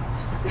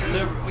 liberties.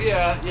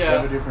 Yeah. They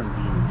have a different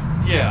view.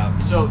 Yeah.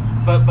 So,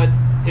 but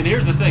and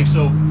here's the thing.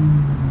 So,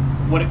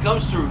 when it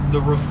comes to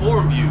the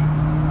Reform view,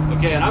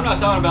 okay, and I'm not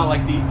talking about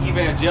like the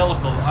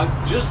evangelical.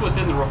 Just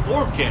within the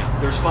Reform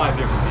camp, there's 5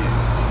 different views,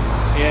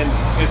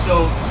 and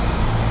so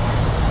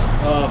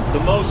the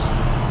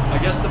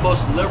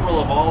most liberal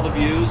of all the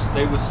views,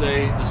 they would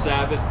say the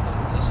Sabbath,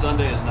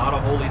 Sunday is not a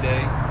holy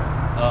day.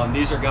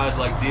 These are guys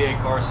like D.A.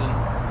 Carson,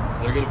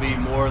 so they're going to be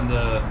more in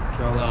the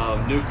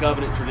New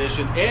Covenant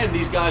tradition. And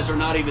these guys are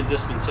not even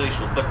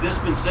dispensational. But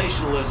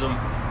dispensationalism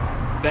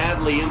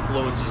badly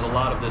influences a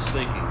lot of this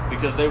thinking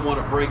because they want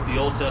to break the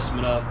Old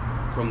Testament up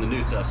from the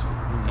New Testament.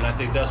 And I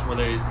think that's where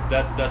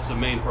that's the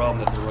main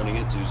problem that they're running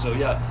into. So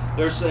yeah,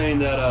 they're saying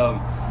that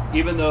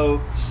even though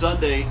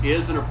Sunday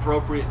is an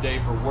appropriate day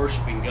for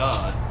worshiping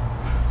God,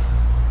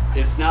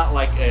 it's not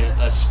like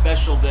a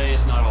special day.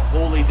 It's not a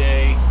holy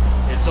day.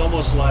 It's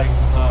almost like,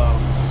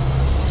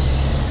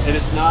 and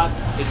it's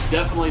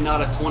definitely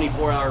not a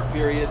 24-hour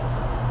period.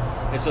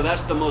 And so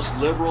that's the most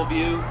liberal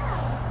view.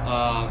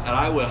 And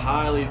I would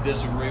highly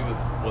disagree with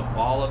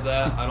all of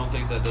that. I don't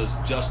think that does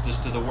justice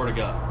to the Word of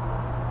God.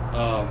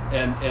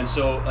 And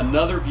so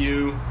another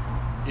view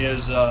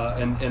is,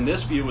 and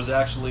this view was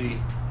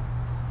actually,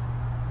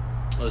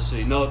 let's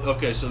see, no,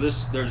 okay, so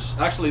this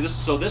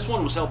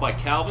one was held by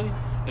Calvin,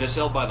 and it's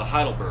held by the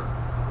Heidelberg.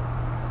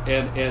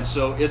 And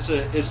so it's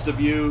the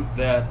view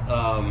that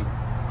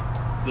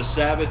the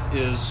Sabbath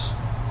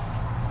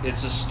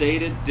it's a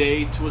stated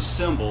day to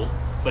assemble,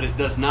 but it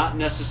does not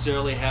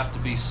necessarily have to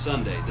be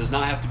Sunday. It does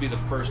not have to be the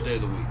first day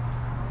of the week.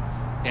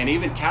 And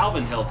even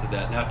Calvin held to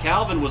that. Now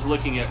Calvin was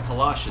looking at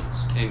Colossians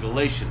and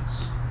Galatians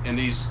and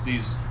these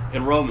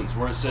in Romans,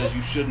 where it says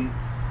you shouldn't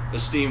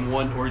esteem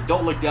one, or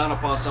don't look down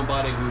upon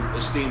somebody who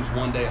esteems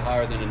one day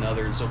higher than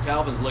another. And so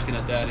Calvin's looking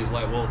at that and he's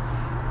like, well,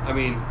 I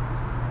mean,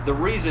 the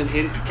reason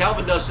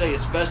Calvin does say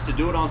it's best to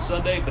do it on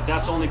Sunday, but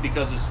that's only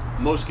because it's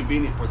most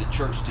convenient for the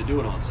church to do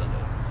it on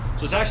Sunday.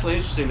 So it's actually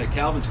interesting that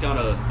Calvin's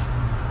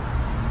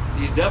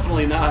he's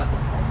definitely not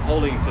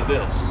holding to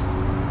this.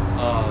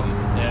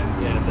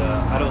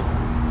 I don't.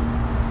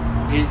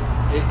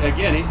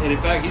 And in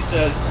fact, he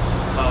says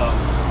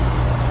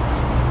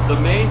the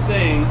main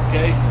thing,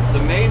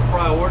 the main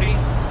priority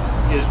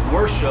is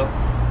worship,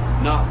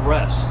 not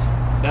rest.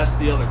 That's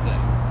the other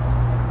thing.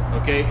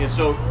 Okay, and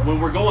so when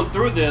we're going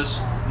through this,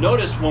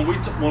 notice when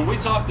we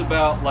talked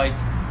about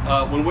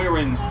when we were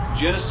in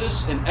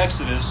Genesis and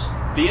Exodus,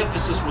 the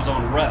emphasis was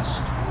on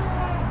rest.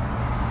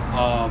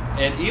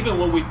 And even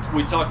when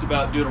we talked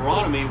about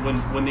Deuteronomy,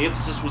 when the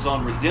emphasis was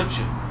on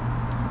redemption,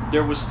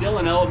 there was still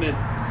an element,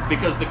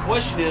 because the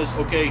question is,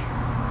 okay,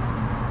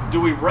 do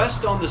we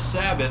rest on the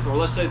Sabbath, or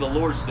let's say the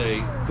Lord's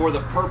Day, for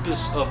the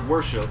purpose of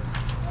worship?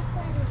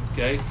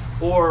 Okay,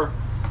 or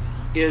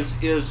is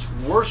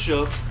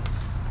worship,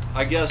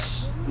 I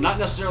guess, not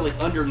necessarily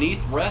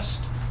underneath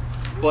rest,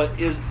 but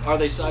are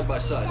they side by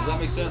side? Does that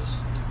make sense?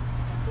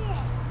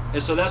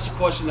 And so that's a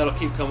question that'll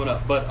keep coming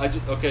up. But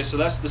so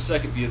that's the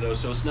second view, though.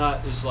 So it's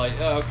like,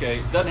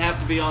 it doesn't have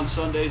to be on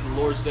Sunday, the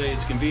Lord's Day.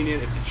 It's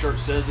convenient if the church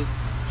says it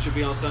should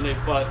be on Sunday.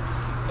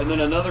 And then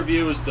another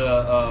view is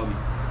the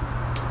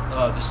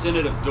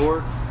Synod of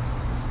Dort.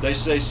 They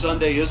say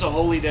Sunday is a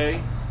holy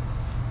day.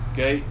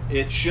 Okay,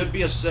 it should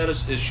be set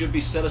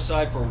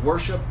aside for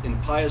worship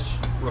and pious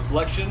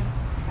reflection,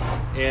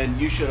 and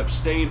you should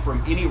abstain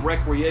from any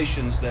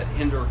recreations that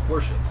hinder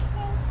worship.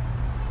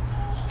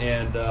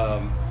 And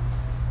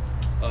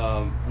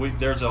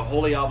there's a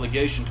holy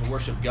obligation to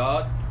worship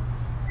God.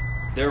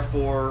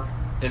 Therefore,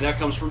 and that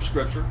comes from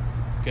Scripture.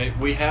 Okay,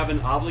 we have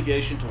an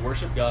obligation to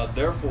worship God.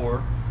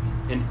 Therefore,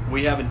 and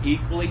we have an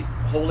equally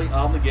holy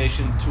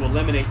obligation to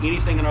eliminate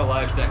anything in our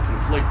lives that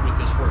conflict with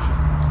this worship.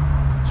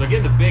 So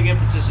again, the big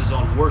emphasis is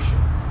on worship.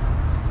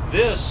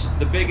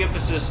 The big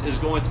emphasis is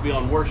going to be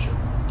on worship.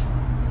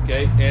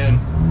 Okay, and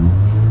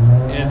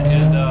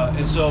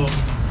so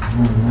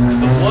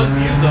the one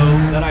view though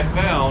that I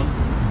found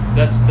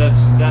that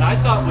I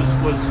thought was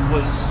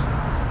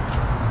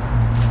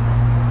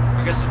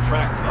I guess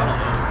attractive, I don't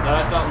know, that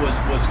I thought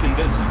was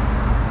convincing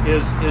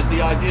is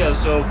the idea.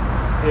 So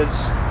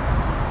it's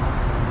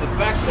the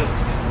fact that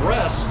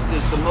rest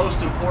is the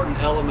most important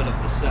element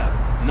of the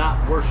Sabbath,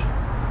 not worship.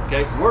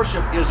 Okay,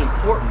 worship is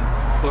important,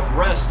 but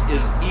rest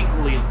is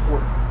equally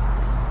important.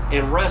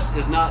 And rest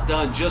is not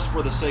done just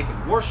for the sake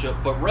of worship,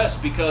 but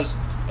rest because,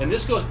 and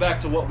this goes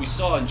back to what we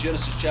saw in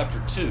Genesis chapter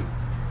 2,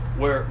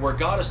 where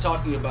God is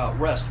talking about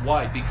rest.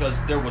 Why?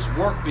 Because there was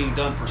work being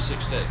done for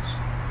 6 days.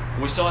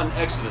 We saw in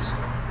Exodus,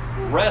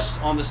 rest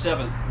on the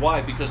 7th.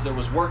 Why? Because there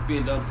was work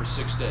being done for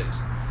 6 days.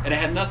 And it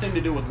had nothing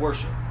to do with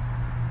worship.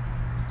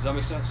 Does that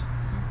make sense?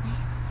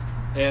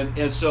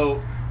 And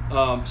so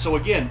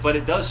again, but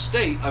it does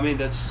state, I mean,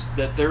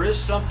 that there is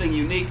something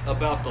unique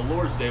about the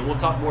Lord's Day. We'll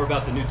talk more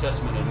about the New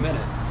Testament in a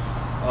minute.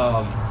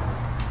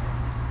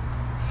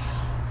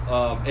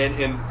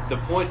 And the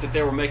point that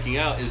they were making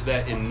out is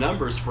that in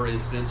Numbers, for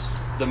instance,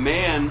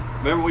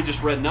 remember we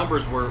just read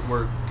Numbers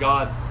where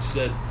God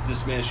said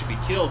this man should be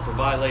killed for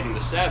violating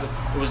the Sabbath.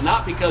 It was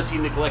not because he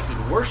neglected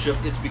worship,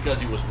 it's because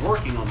he was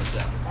working on the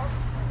Sabbath.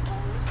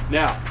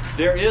 Now,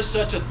 there is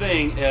such a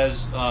thing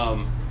as,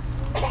 and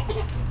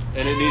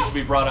it needs to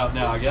be brought out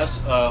now, I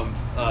guess,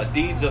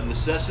 deeds of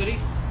necessity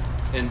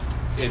and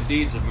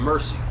deeds of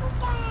mercy.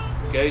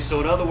 Okay, so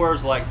in other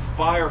words, like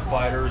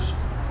firefighters,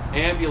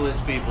 ambulance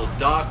people,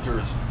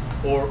 doctors,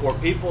 or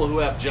people who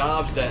have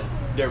jobs that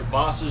their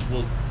bosses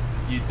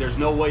there's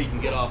no way you can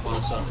get off on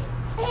a Sunday,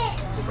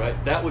 right?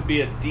 That would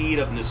be a deed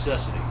of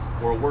necessity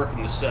or a work of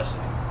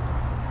necessity.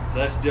 So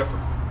that's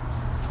different.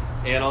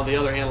 And on the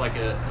other hand, like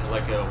a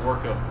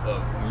work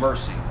of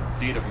mercy,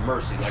 deed of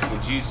mercy, like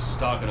when Jesus is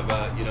talking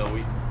about,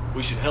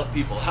 we should help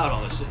people out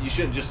on this. You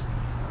shouldn't just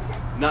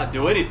not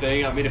do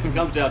anything. I mean, if it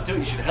comes down to it,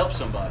 you should help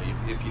somebody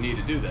if you need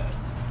to do that.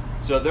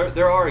 So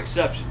there are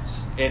exceptions,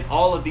 and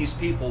all of these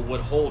people would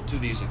hold to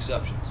these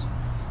exceptions.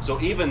 So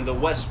even the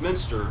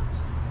Westminster,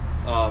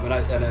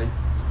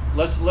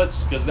 let's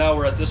because now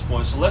we're at this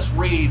point. So let's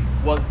read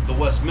what the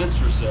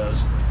Westminster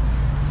says.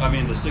 I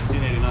mean the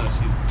 1689.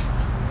 Excuse me.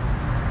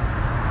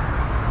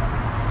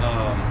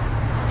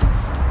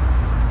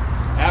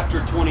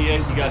 After 28,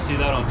 you guys see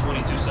that on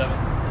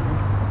 22:7.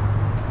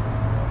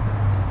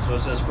 So it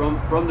says,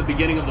 from the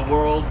beginning of the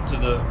world to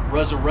the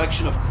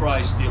resurrection of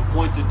Christ, the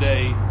appointed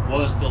day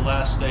was the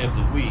last day of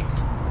the week.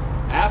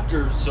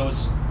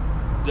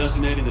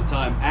 designating the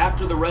time.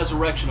 After the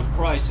resurrection of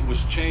Christ, it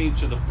was changed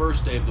to the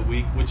first day of the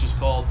week, which is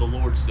called the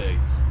Lord's Day.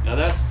 Now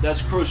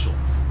that's crucial,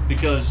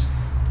 because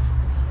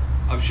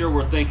I'm sure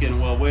we're thinking,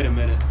 well, wait a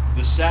minute,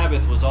 the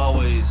Sabbath was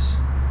always,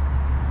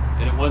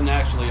 and it wasn't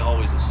actually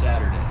always a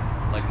Saturday,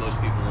 like most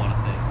people want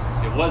to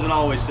think. It wasn't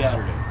always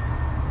Saturday.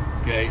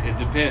 Okay, it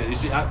depends. You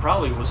see,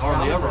 probably it was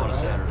hardly ever on a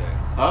Saturday.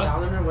 Huh?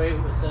 Calendar way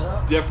it was set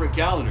up? Different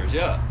calendars,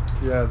 yeah.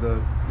 Yeah,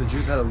 the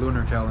Jews had a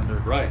lunar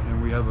calendar. Right.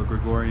 And we have a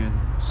Gregorian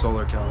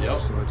solar calendar,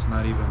 Yep. so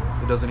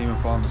it doesn't even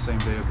fall on the same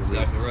day of the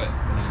week. Exactly right.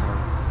 Anymore.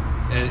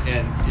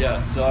 And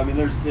yeah, so I mean,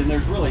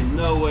 there's really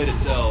no way to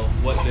tell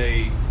what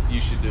day you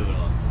should do it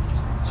on.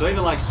 So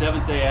even like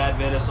Seventh Day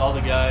Adventists, all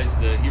the guys,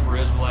 the Hebrew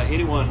Israelite,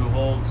 anyone who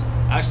holds,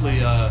 actually,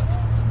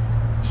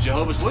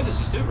 Jehovah's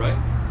Witnesses too, right?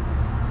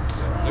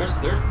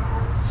 They're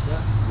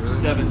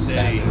Seventh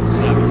Day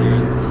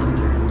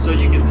Sabbatarian. So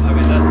you can, I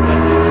mean, that's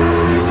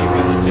an easy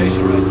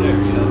refutation right there.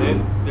 You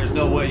know, there's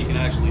no way you can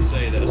actually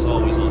say that it's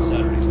always on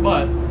Saturdays.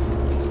 But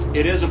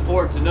it is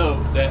important to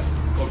note that,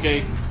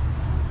 okay,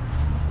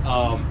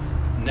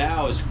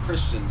 now as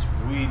Christians,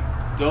 we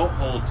don't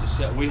hold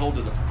to we hold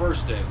to the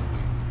first day of the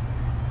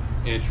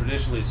week. And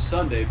traditionally it's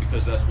Sunday,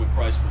 because that's when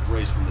Christ was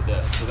raised from the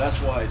dead. So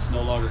that's why it's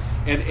no longer.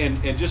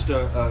 And just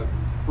a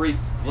brief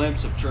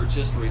glimpse of church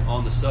history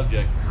on the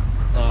subject.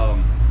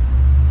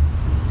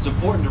 It's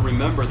important to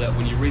remember that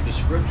when you read the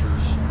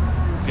scriptures,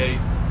 okay,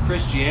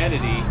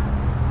 Christianity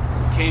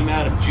came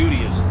out of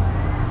Judaism,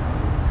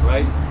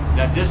 right?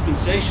 Now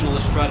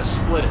dispensationalists try to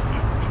split it,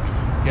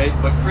 okay,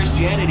 but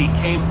Christianity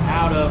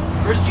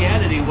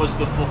was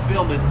the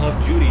fulfillment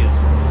of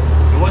Judaism.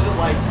 It wasn't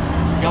like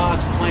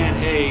God's plan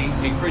A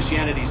and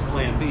Christianity's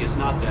plan B. It's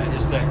not that.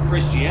 It's that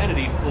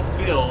Christianity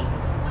fulfilled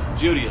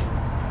Judaism.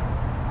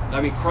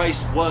 I mean,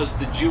 Christ was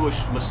the Jewish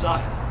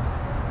Messiah,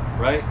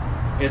 right?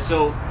 And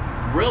so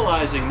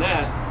realizing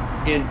that,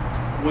 and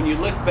when you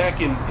look back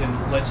in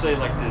let's say,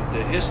 like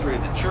the history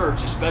of the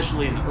church,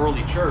 especially in the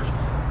early church,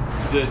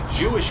 the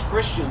Jewish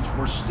Christians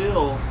were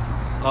still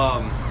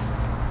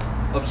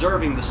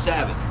observing the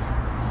Sabbath.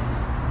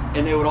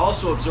 And they would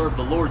also observe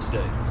the Lord's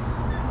Day.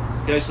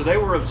 Okay, so they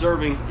were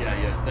observing,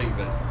 think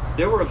about it.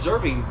 They were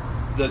observing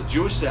the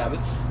Jewish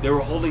Sabbath. They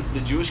were holding to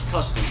the Jewish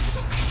customs,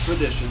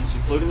 traditions,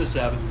 including the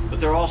Sabbath, but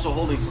they're also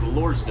holding to the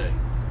Lord's Day.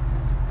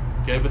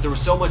 Okay, but there was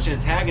so much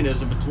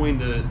antagonism between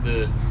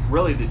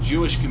the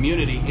Jewish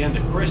community and the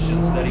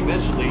Christians that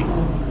eventually,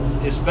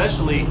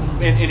 especially,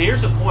 and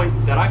here's a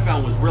point that I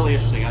found was really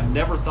interesting. I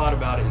never thought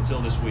about it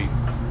until this week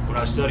when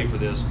I was studying for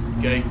this.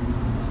 Okay,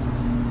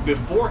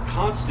 before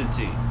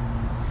Constantine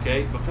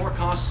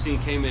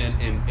came in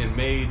and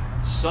made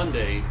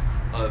Sunday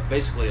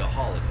basically a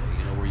holiday,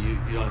 you know, where you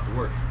don't have to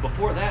work.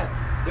 Before that,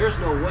 there's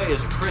no way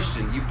as a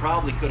Christian you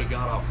probably could have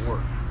got off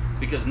work,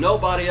 because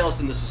nobody else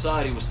in the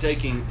society was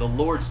taking the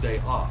Lord's Day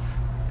off,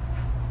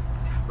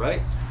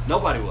 right?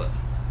 Nobody was.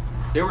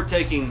 They were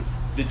taking,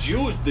 the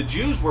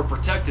Jews were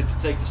protected to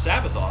take the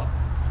Sabbath off,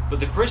 but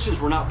the Christians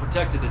were not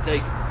protected to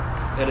take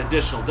an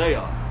additional day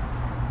off.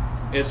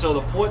 And so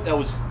the point that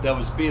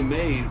was being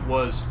made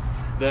was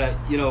that,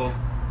 you know,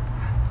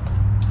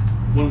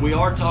 when we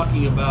are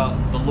talking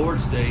about the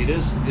Lord's Day, it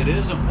is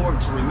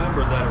important to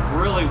remember that it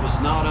really was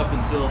not up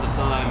until the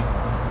time.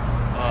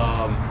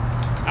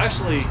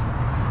 Actually,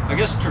 I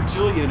guess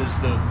Tertullian is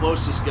the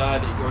closest guy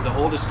or the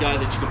oldest guy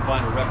that you can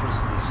find a reference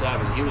to the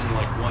Sabbath. He was in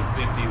like 150,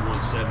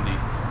 170,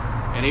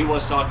 and he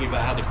was talking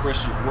about how the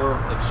Christians were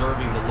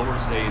observing the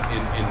Lord's Day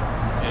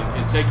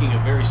and taking a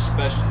very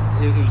special.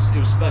 It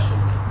was special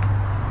to them.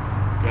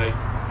 Okay,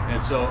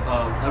 and so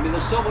I mean,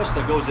 there's so much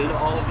that goes into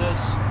all of this,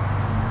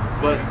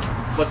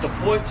 but the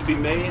point to be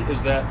made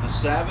is that the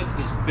Sabbath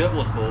is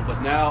biblical,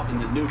 but now in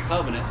the new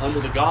covenant, under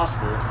the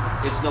gospel,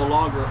 it's no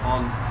longer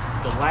on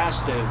the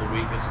last day of the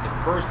week, it's the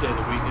first day of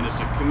the week, and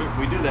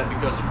we do that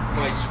because of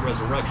Christ's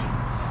resurrection.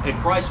 And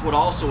Christ would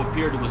also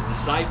appear to his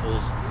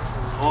disciples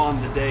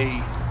on the day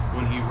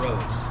when he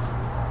rose.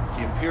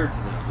 He appeared to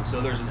them, and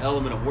so there's an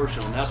element of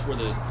worship, and that's where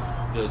the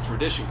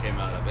tradition came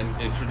out of.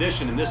 And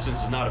tradition in this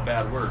sense is not a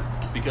bad word,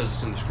 because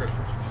it's in the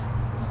scriptures,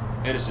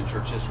 and it's in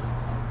church history.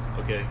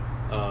 Okay.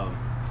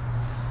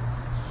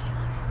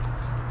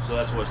 So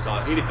that's what it's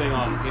taught. Anything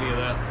on any of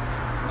that?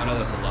 I know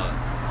that's a lot.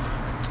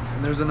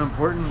 And there's an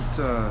important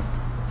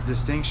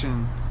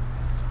distinction.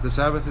 The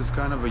Sabbath is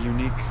kind of a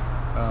unique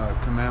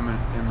commandment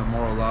in the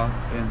moral law,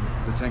 in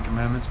the Ten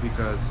Commandments,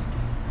 because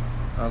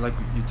like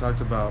you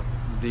talked about,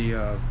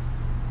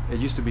 it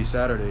used to be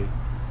Saturday,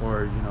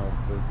 or you know,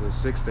 the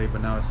sixth day,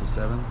 but now it's the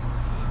seventh.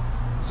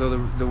 So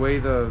the way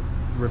the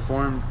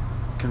Reformed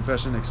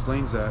confession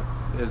explains that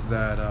is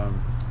that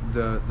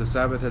the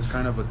Sabbath is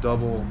kind of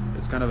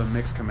it's kind of a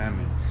mixed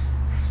commandment.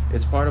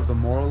 It's part of the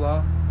moral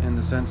law in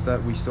the sense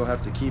that we still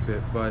have to keep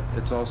it, but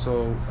it's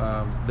also,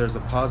 there's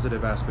a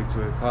positive aspect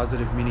to it.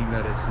 Positive meaning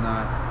that it's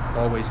not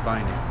always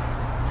binding.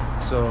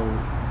 So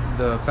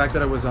the fact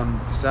that it was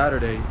on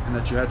Saturday and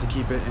that you had to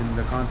keep it in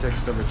the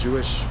context of a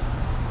Jewish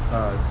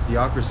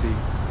theocracy,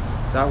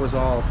 that was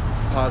all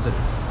positive.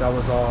 That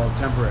was all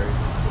temporary.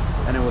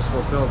 And it was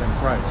fulfilled in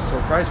Christ. So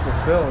Christ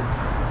fulfilled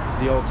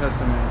the Old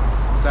Testament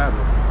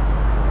Sabbath.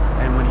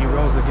 And when he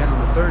rose again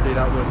on the third day,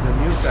 that was the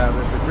new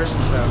Sabbath, the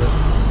Christian Sabbath,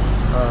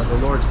 the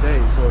Lord's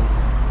Day. So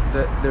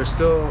there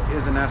still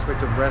is an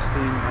aspect of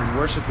resting and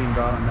worshiping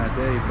God on that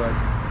day, but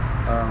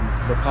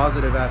the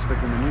positive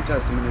aspect in the New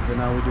Testament is that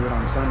now we do it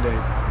on Sunday,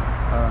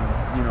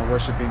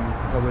 worshiping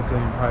publicly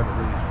and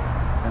privately.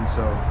 And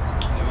so,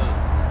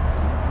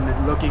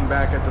 looking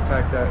back at the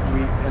fact that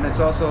and it's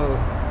also,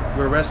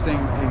 we're resting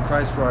in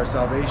Christ for our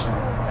salvation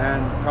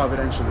and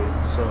providentially.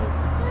 So,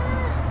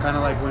 kind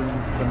of like when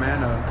the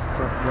manna,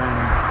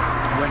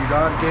 when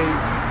God gave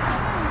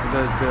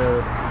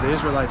the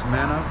Israelites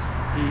manna,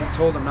 He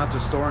told them not to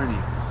store any.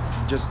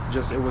 Just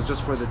it was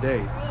just for the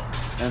day.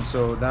 And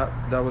so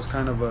that was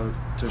kind of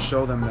to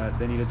show them that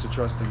they needed to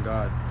trust in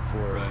God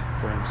for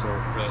Him. So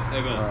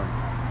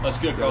Amen. That's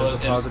good, Carlos.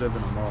 There's a positive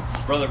and a moral.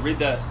 Brother, read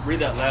that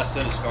last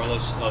sentence,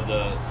 Carlos, of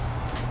the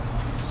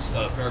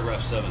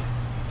paragraph 7.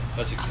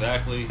 That's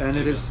exactly. And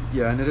it is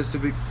to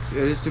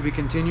be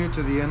continued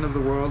to the end of the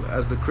world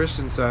as the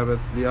Christian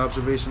Sabbath, the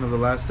observation of the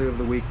last day of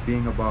the week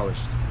being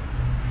abolished.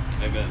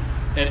 Amen.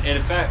 And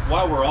in fact,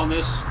 while we're on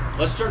this,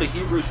 let's turn to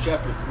Hebrews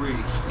chapter 3.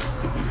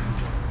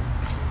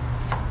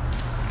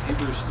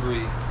 Hebrews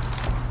 3.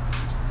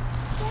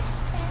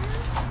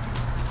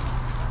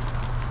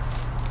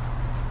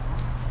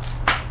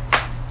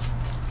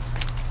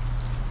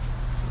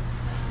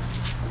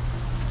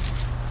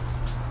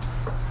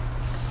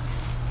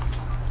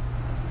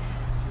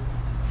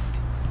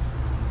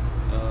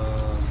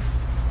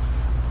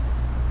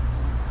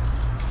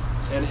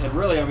 And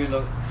really, I mean,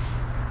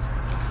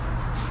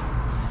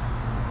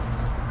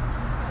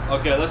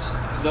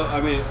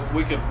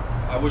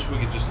 I wish we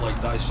could just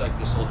dissect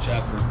this whole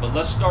chapter, but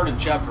let's start in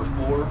chapter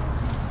 4,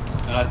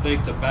 and I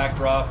think the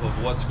backdrop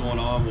of what's going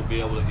on will be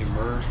able to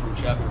emerge from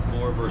chapter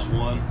 4, verse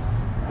 1,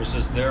 where it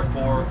says,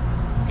 therefore,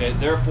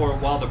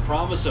 while the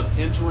promise of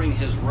entering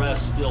His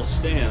rest still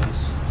stands,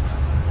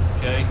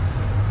 okay,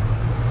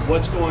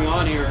 what's going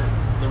on here,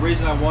 the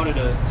reason I wanted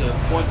to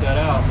point that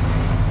out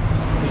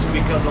is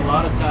because a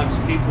lot of times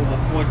people will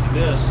point to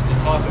this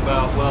and talk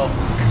about, well,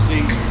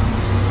 see,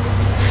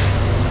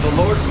 the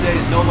Lord's Day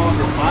is no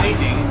longer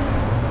binding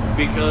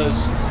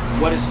because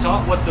what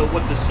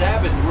the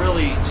Sabbath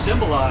really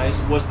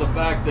symbolized was the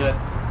fact that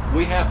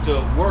we have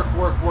to work,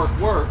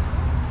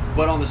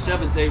 but on the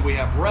seventh day we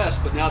have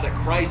rest. But now that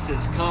Christ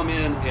has come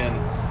in and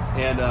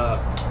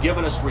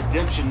given us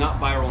redemption not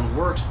by our own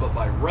works but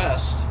by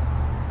rest,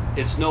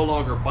 it's no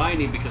longer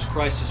binding because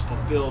Christ has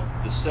fulfilled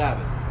the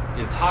Sabbath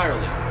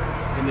entirely,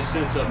 in the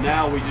sense of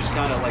now we just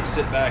kind of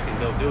sit back and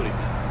don't do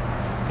anything.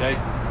 Okay?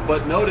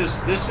 But notice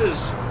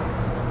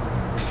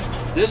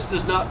this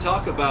does not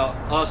talk about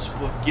us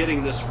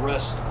getting this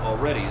rest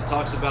already. It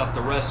talks about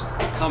the rest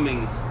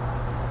coming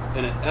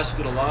in an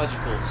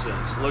eschatological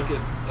sense. Look at,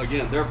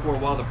 again, therefore,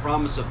 while the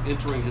promise of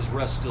entering His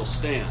rest still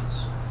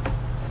stands.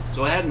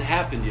 So it hadn't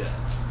happened yet.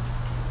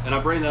 And I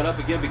bring that up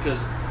again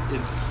because,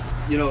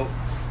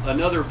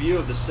 another view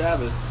of the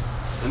Sabbath,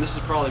 and this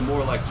is probably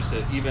more like just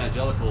an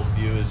evangelical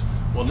view, is,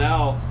 well,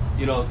 now,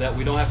 that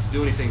we don't have to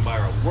do anything by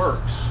our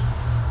works.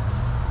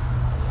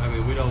 I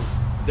mean,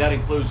 that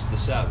includes the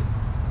Sabbath.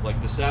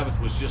 The Sabbath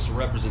was just a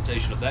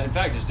representation of that. In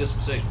fact, it's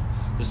dispensational.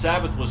 The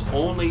Sabbath was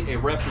only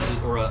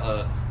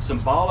a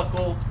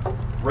symbolical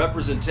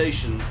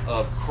representation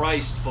of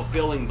Christ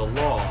fulfilling the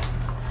law,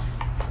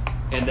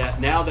 and that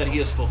now that He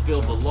has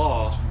fulfilled the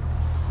law,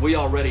 we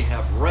already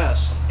have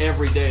rest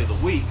every day of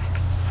the week.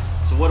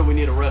 So what do we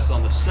need to rest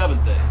on the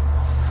seventh day?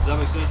 Does that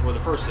make sense? Or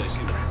the first day,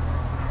 excuse me.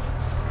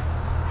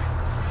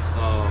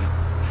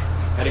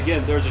 And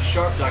again, there's a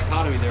sharp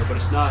dichotomy there, but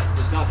it's not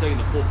taking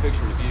the full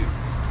picture into view.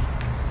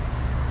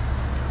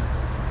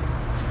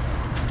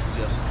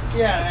 Yes.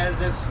 Yeah,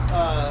 as if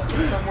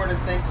some were to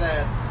think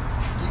that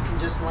you can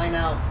just line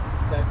out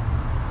that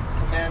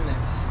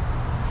commandment,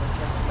 the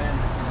 10th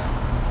commandment,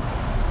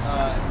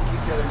 keep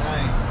the other 9,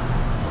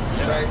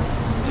 right?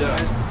 Yeah.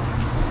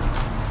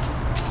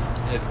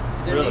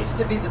 There needs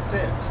to be the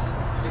fit,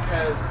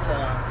 because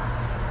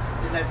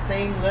in that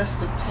same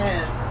list of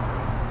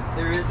 10,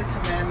 there is the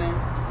commandment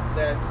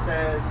that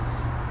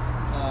says,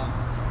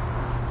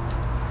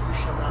 you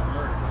shall not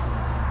murder.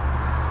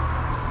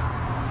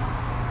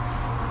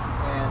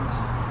 And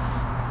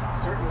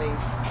certainly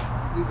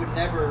we would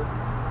never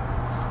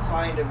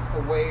find a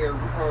way or a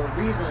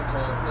reason to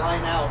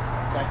line out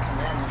that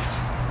commandment.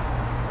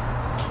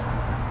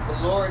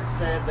 The Lord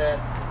said that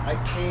I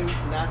came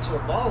not to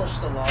abolish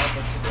the law,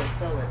 but to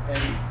fulfill it.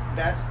 And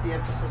that's the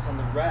emphasis on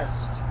the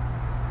rest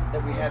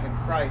that we have in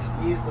Christ.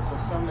 He is the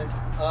fulfillment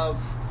of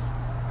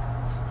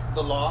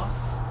the law,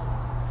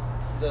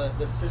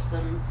 the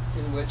system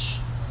in which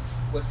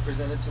was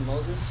presented to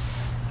Moses.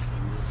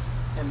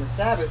 And the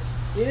Sabbath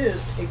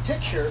is a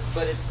picture,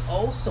 but it's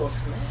also a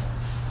command.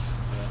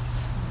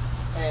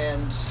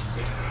 And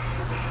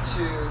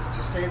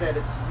to say that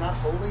it's not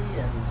holy,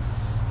 and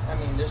I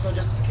mean, there's no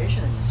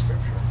justification in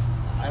Scripture.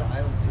 I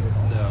don't see it at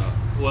all. No.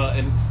 Well,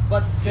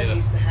 but that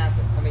needs to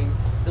happen. I mean,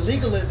 the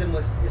legalism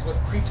is what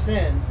creeps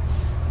in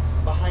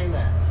behind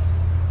that.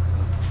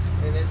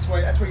 And that's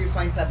where you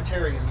find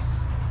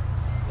Sabbatarians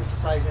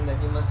emphasizing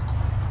that you must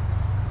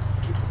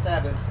keep the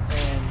Sabbath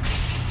and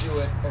do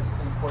it as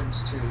in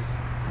accordance to the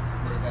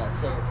Word of God.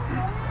 So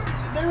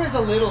there is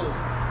a little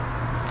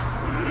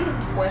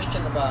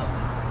question about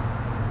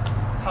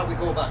how we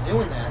go about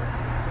doing that.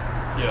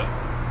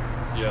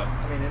 Yeah.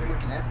 I mean, anyone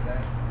can add to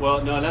that.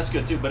 Well, no, and that's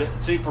good too. But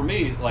see, for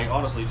me, like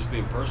honestly, just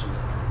being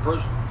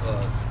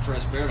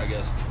transparent, I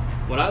guess.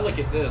 When I look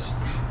at this,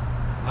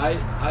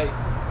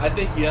 I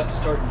think you have to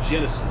start in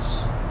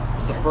Genesis.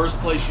 It's the first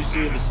place you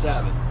see of the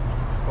Sabbath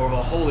or of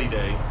a holy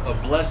day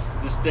of blessed.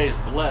 This day is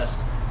blessed,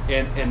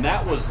 and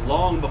that was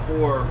long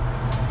before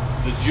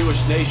the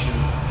Jewish nation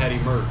had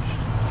emerged.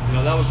 You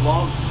know, that was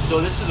long.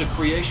 So this is a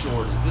creation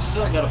ordinance. This is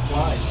something that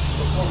applies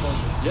before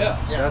Moses. Yeah.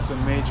 That's a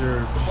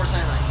major. Before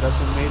Sinai. That's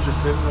a major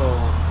pivotal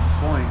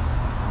point,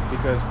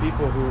 because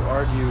people who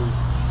argue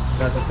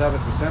that the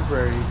Sabbath was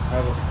temporary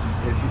have,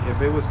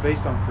 if it was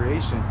based on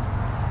creation,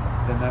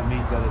 then that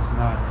means that it's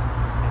not.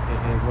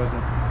 It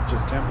wasn't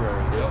just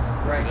temporary. Yep. It's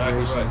Exactly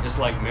creation. right. It's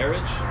like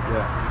marriage.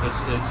 Yeah. It's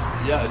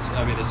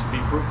I mean, it's be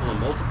fruitful and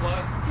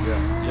multiply. Yeah.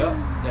 Yep.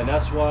 And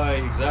that's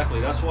why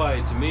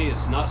to me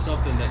it's not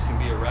something that can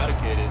be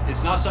eradicated.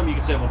 It's not something you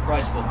can say, well,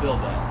 Christ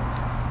fulfilled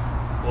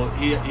that. Well,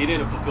 he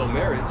didn't fulfill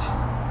marriage.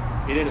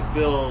 He didn't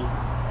fulfill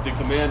the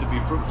command to be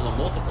fruitful and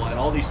multiply, and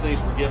all these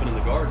things were given in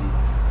the garden.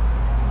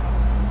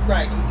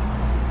 Right.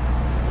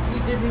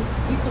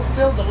 He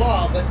fulfilled the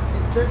law, but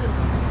it doesn't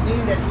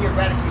mean that he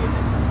eradicated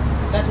it.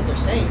 That's what they're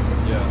saying.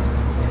 Yeah.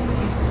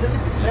 He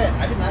specifically said,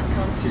 I did not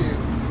come to,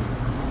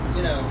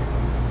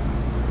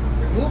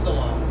 remove the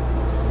law,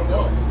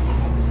 fulfill it.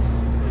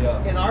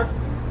 Yeah.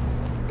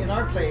 In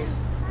our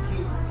place,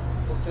 he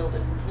fulfilled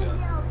it.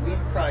 Yeah. We in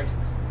Christ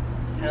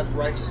have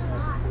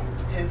righteousness,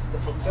 hence the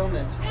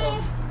fulfillment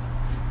of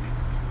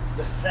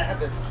the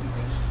Sabbath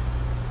keeping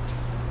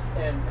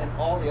and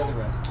all the other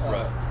rest.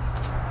 Right.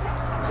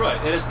 Right,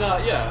 and it's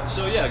not,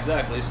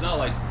 exactly. It's not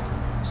like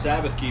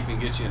Sabbath keeping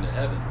gets you into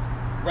heaven.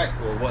 Right.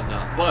 Or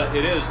whatnot. But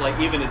it is like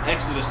even in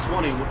Exodus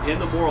 20, in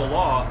the moral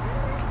law,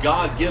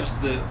 God gives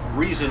the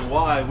reason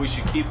why we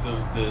should keep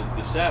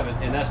the Sabbath,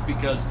 and that's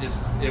because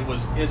it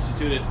was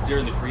instituted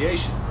during the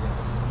creation.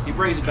 Yes. He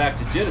brings it back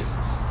to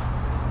Genesis.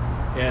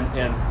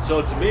 And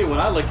so to me, when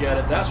I look at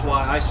it, that's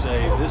why I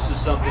say this is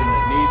something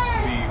that needs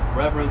to be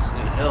reverenced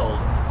and held.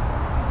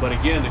 But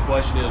again, the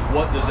question is,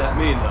 what does that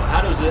mean, though?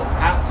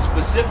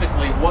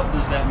 Specifically, what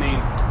does that mean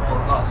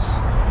for us?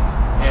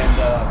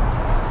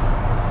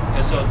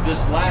 And so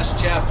this last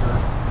chapter,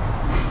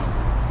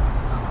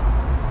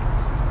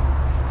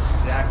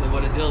 exactly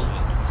what it deals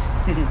with.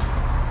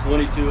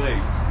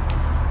 22:8.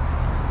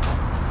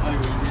 Honey,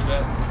 will you read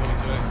that?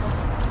 22:8.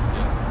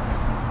 Yeah.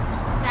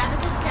 The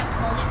Sabbath is kept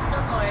holy to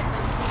the Lord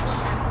when the people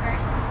have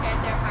first prepared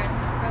their hearts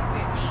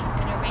appropriately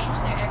and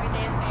arranged their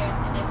everyday affairs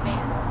in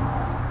advance.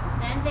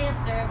 Then they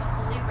observe a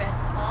holy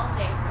rest all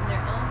day from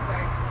their own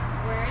works,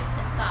 words,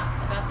 and thoughts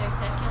about their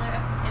secular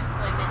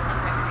employment and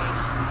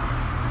recreation.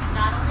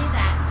 Not only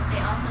that, but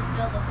they also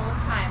fill the whole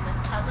time with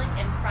public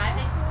and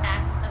private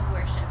acts of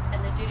worship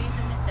and the duties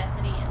of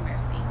necessity and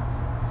mercy.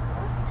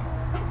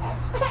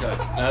 Okay,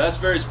 now that's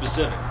very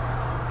specific.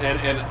 And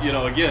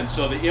again,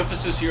 so the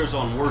emphasis here is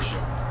on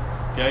worship.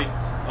 Okay?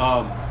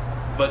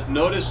 But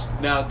notice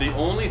now the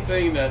only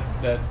thing that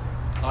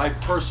I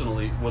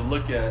personally would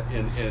look at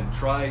and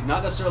try,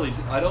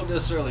 I don't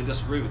necessarily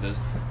disagree with this,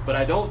 but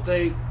I don't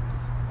think,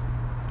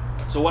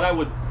 so what I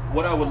would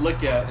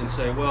look at and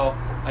say, well,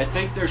 I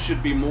think there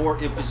should be more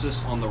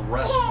emphasis on the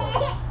rest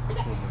part.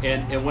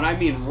 And when I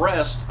mean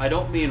rest, I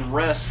don't mean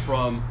rest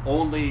from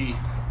only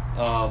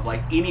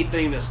like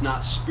anything that's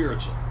not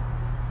spiritual.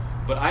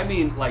 But I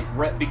mean like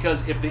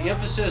because if the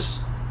emphasis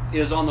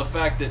is on the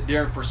fact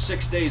that for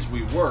 6 days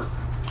we work,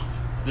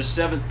 the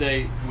seventh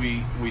day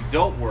we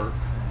don't work,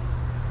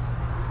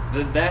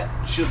 then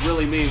that should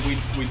really mean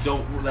we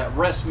don't. That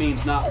rest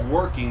means not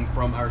working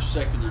from our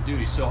secular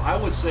duties. So I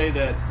would say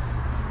that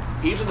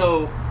even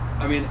though,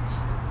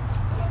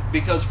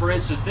 because for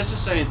instance, this is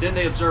saying, then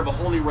they observe a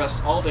holy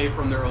rest all day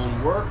from their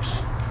own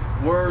works,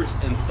 words,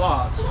 and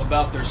thoughts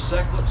about their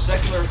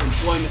secular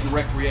employment and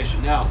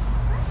recreation. Now,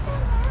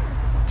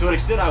 to an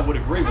extent, I would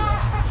agree with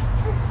that.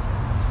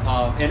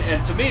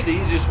 And to me, the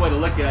easiest way to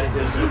look at it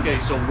is, okay,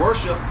 so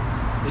worship,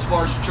 as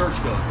far as church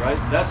goes, right?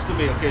 That's to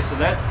me, okay. So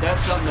that's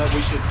something that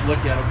we should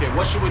look at. Okay,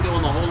 what should we do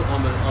on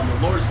the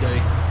Lord's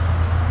Day?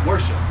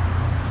 Worship.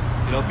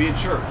 Be in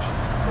church.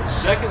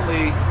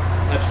 Secondly,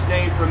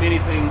 abstain from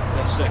anything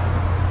that's secular.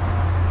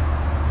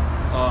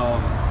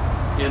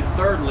 And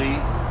thirdly,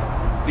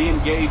 be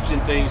engaged in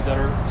things that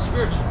are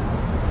spiritual.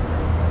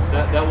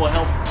 That will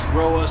help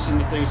grow us in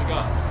the things of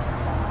God.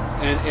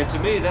 And to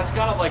me, that's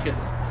kind of like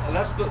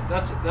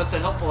that's a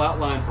helpful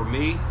outline for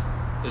me,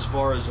 as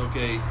far as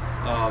okay.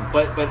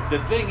 But the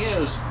thing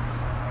is,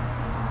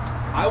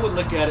 I would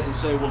look at it and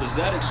say, well, does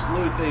that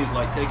exclude things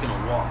like taking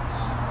a walk?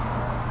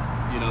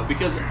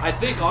 Because I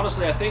think,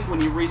 honestly, when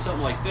you read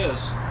something like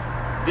this,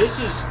 this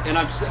is, and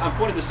I'm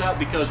pointing this out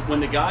because when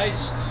the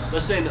guys,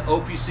 let's say in the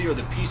OPC or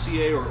the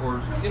PCA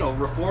or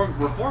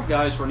reform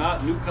guys who are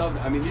not New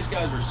Covenant, I mean these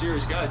guys are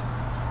serious guys.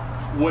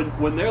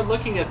 When they're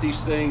looking at these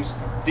things,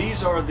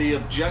 these are the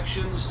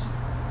objections.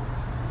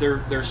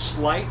 They're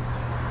slight.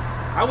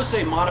 I would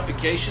say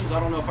modifications. I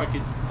don't know if I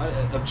could.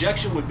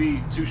 Objection would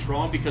be too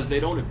strong because they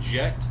don't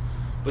object,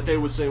 but they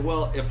would say,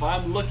 well, if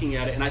I'm looking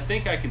at it, and I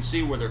think I can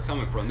see where they're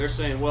coming from. They're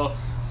saying, well,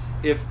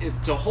 if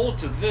to hold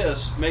to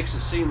this makes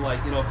it seem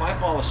like, if I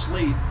fall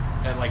asleep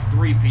at like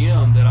 3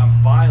 p.m., that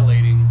I'm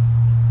violating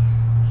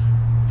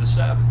the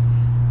Sabbath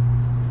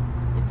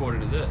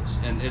according to this.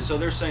 And so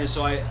they're saying,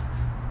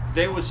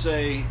 they would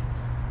say,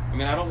 I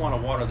mean, I don't want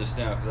to water this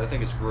down because I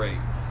think it's great,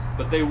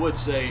 but they would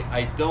say,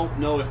 I don't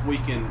know if we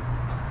can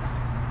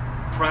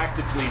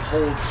practically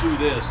hold to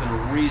this in a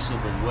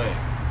reasonable way.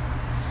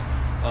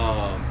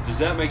 Does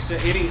that make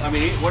sense?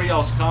 What are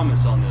y'all's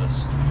comments on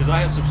this? Because I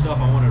have some stuff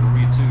I wanted to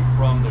read too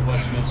from the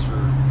Westminster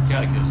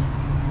Catechism.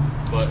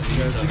 But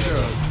I think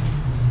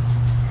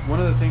one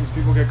of the things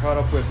people get caught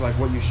up with, like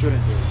what you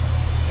shouldn't do,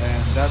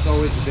 and that's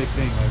always the big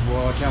thing. Like,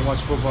 well, I can't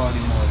watch football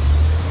anymore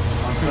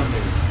on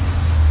Sundays.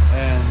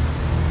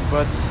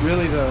 But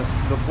really,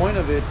 the point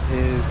of it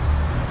is,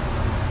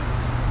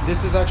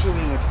 this is actually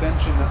an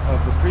extension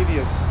of the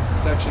previous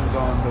sections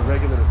on the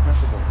regulative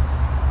principle,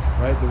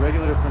 right? The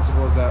regulative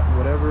principle is that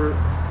whatever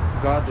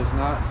God does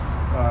not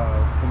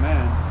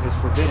command is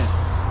forbidden.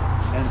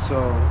 And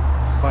so,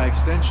 by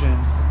extension,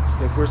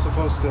 if we're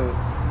supposed to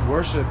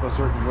worship a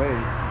certain way,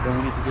 then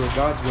we need to do it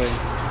God's way,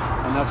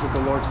 and that's what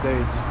the Lord's Day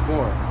is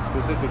for,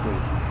 specifically.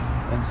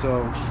 And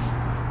so,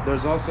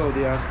 there's also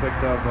the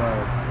aspect of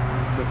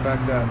the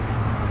fact that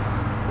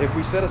if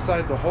we set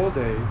aside the whole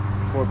day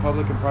for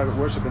public and private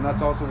worship, and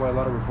that's also why a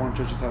lot of Reformed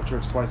churches have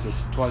church twice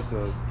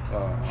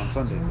on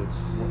Sundays. It's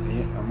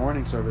a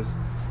morning service.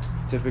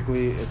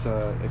 Typically, it's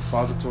a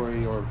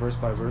expository or verse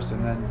by verse,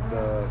 and then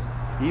the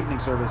evening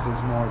service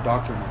is more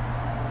doctrinal.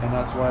 And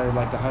that's why,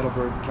 like the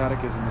Heidelberg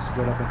Catechism is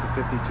split up into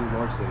 52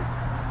 Lord's Days,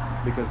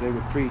 because they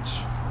would preach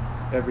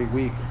every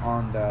week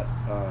on that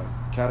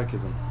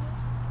catechism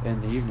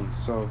in the evenings.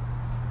 So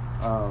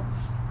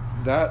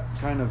that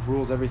kind of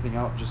rules everything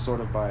out, just sort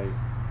of by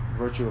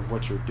virtue of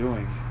what you're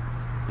doing.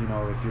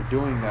 If you're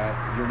doing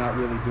that, you're not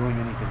really doing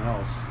anything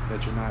else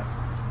that you're not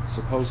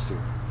supposed to.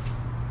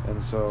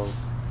 And so,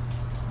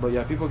 but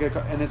yeah, people get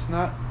caught, and it's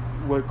not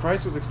what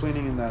Christ was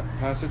explaining in that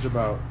passage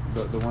about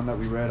the one that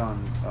we read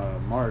on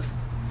Mark.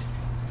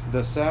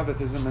 The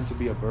Sabbath isn't meant to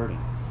be a burden.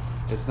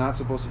 It's not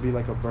supposed to be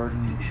like a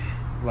burden,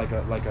 like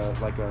a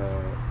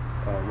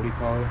what do you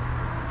call it?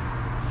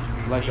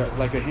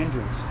 Like a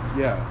hindrance.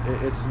 Yeah,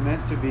 it's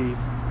meant to be.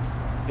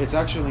 It's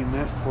actually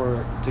meant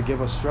to give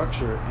us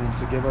structure and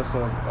to give us a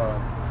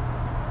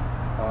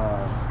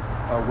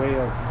way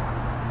of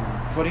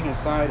putting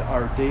aside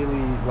our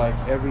daily, like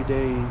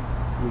everyday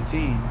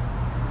routine,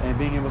 and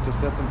being able to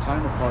set some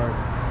time apart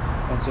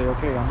and say,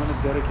 okay, I'm going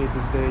to dedicate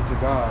this day to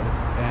God,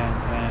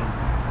 and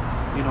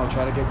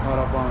try to get caught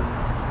up on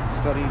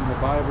studying the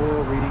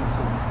Bible, reading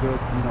some good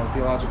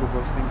theological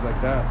books, things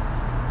like that.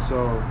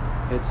 So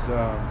it's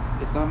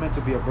not meant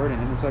to be a burden.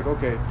 And it's like,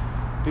 okay,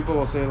 people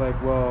will say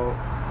like, well,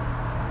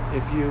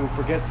 if you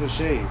forget to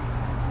shave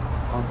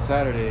on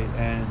Saturday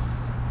and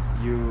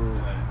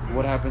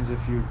what happens if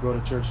you go to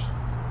church?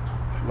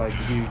 Like,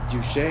 do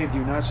you shave? Do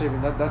you not shave?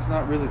 And that's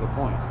not really the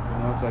point.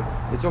 It's like,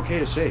 it's okay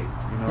to shave.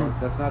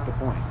 That's not the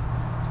point.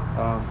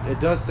 It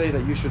does say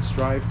that you should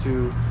strive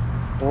to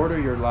order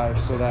your life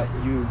so that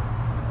you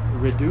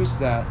reduce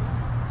that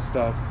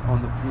stuff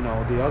on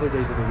the other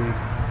days of the week,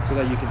 so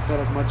that you can set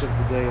as much of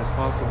the day as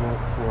possible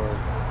for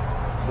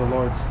the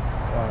Lord's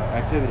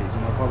activities,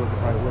 public and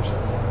private worship.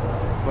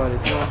 But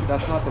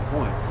that's not the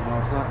point.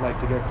 It's not like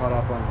to get caught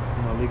up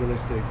on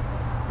legalistic,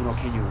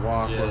 can you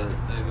walk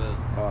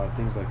or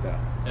things like that.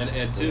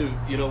 And too,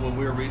 when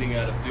we were reading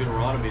out of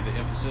Deuteronomy, the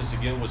emphasis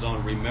again was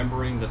on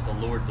remembering that the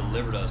Lord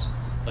delivered us.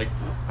 Like,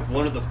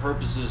 one of the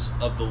purposes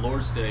of the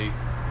Lord's Day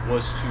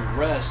was to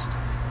rest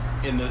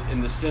in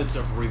the sense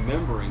of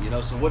remembering.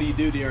 So what do you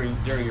do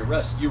during your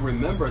rest? You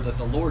remember that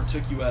the Lord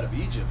took you out of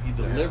Egypt. He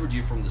delivered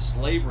you from the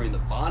slavery and the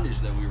bondage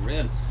that we were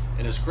in.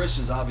 And as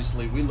Christians,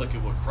 obviously, we look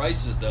at what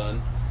Christ has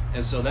done,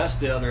 and so that's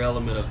the other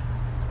element of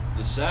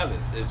the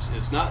Sabbath.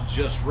 It's not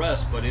just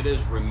rest, but it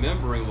is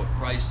remembering what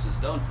Christ has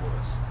done for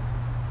us.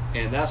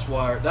 And that's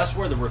where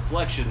the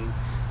reflection,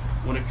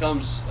 when it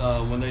comes,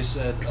 when they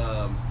said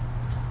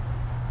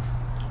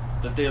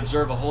that they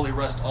observe a holy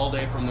rest all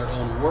day from their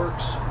own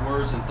works,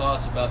 words, and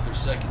thoughts about their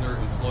secular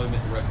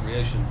employment and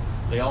recreation,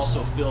 they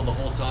also fill the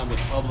whole time with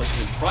public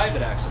and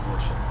private acts of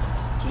worship.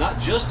 So not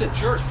just at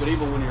church, but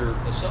even when you're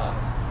aside.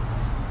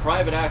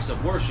 Private acts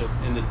of worship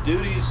and the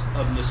duties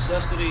of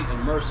necessity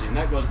and mercy. And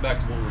that goes back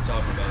to what we were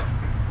talking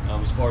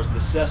about as far as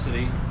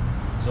necessity.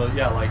 So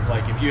yeah,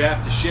 like if you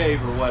have to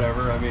shave or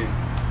whatever,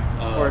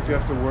 or if you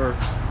have to work,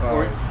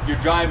 or you're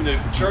driving to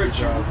church,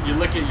 you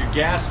look at your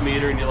gas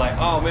meter and you're like,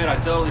 oh man, I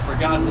totally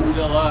forgot to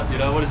fill up.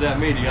 What does that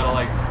mean? You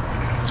gotta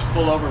just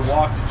pull over and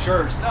walk to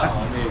church?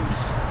 No,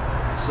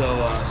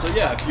 So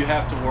yeah, if you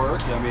have to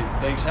work, I mean,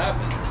 things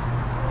happen.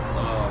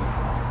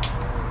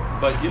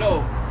 But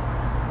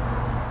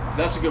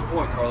that's a good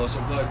point, Carlos.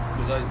 I'm glad,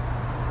 because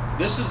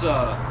this is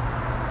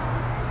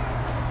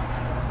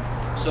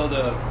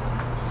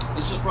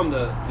this is from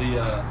the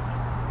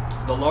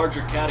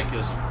larger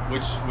catechism,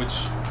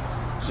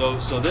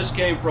 so this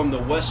came from the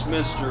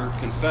Westminster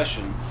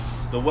Confession.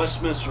 The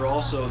Westminster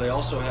they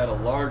also had a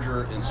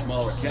larger and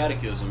smaller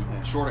catechism,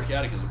 shorter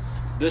catechism.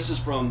 This is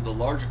from the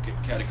larger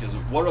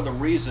catechism. What are the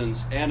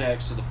reasons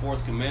annexed to the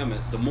fourth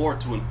commandment, the more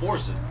to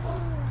enforce it?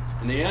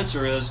 And the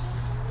answer is,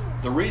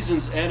 the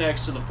reasons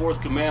annexed to the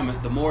fourth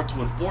commandment, the more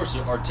to enforce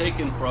it, are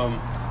taken from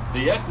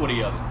the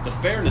equity of it, the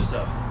fairness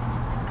of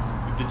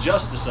it, the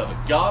justice of it.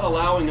 God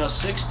allowing us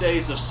 6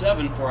 days of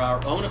 7 for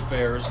our own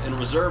affairs, and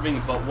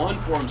reserving but one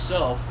for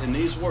himself in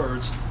these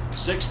words,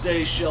 6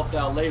 days shalt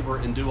thou labor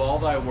and do all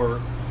thy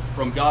work,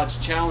 from God's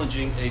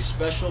challenging a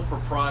special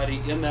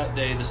propriety in that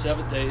day. The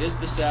seventh day is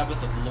the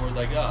Sabbath of the Lord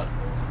thy God.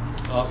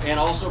 And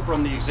also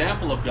from the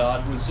example of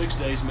God, who in 6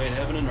 days made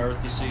heaven and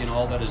earth, the sea, and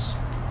all that is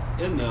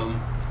in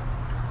them,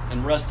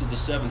 and rested the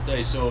seventh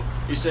day. So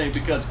he's saying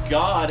because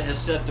God has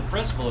set the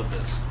principle of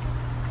this.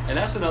 And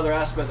that's another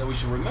aspect that we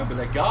should remember,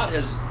 that God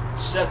has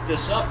set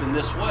this up in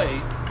this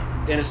way,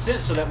 in a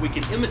sense, so that we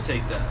can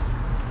imitate that.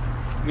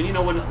 I mean,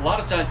 when a lot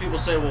of times people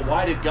say, well,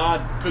 could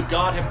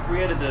God have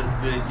created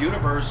the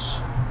universe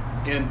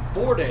in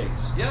 4 days?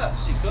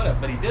 Yes, he could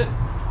have, but he didn't.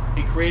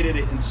 He created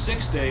it in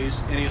 6 days,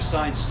 and he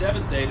assigned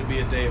seventh day to be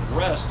a day of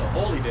rest, a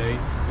holy day.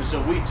 And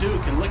so we too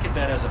can look at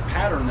that as a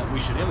pattern that we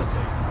should imitate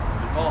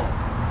and follow.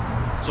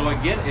 So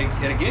again,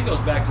 it goes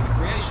back to the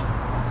creation,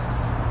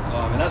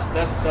 and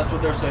that's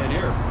what they're saying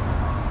here.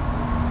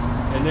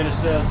 And then it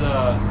says,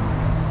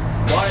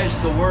 why is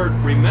the word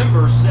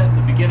remember set in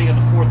the beginning of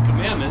the fourth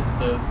commandment,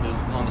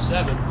 on the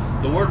Sabbath?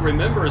 The word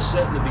remember is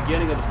set in the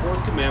beginning of the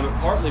fourth commandment,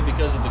 partly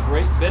because of the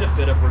great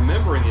benefit of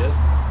remembering it,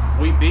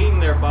 we being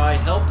thereby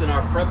helped in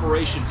our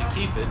preparation to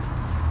keep it,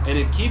 and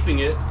in keeping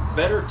it,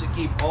 better to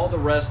keep all the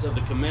rest of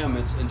the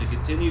commandments, and to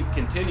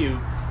continue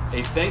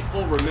a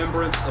thankful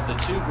remembrance of the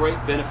two great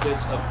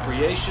benefits of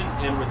creation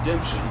and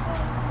redemption,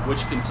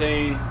 which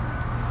contain,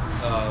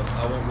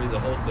 I won't read the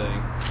whole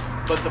thing,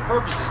 but the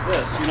purpose is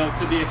this,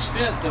 to the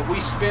extent that we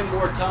spend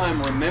more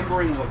time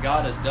remembering what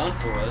God has done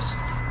for us,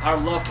 our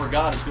love for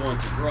God is going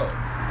to grow.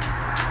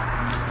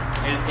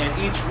 And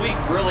each week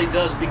really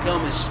does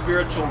become a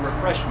spiritual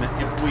refreshment,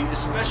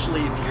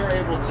 especially if you're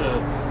able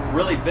to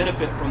really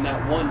benefit from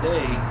that one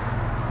day,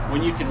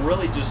 when you can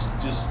really just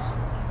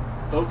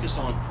focus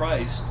on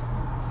Christ,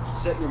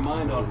 set your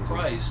mind on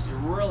Christ. It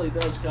really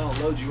does kind of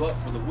load you up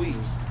for the week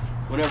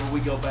whenever we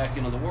go back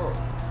into the world.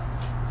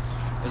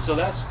 And so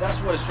that's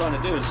what it's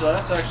trying to do. And so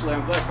that's actually,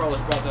 I'm glad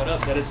Carlos brought that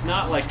up, that it's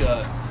not like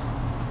the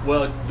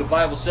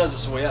Bible says it,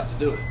 so we have to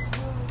do it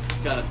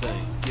kind of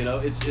thing.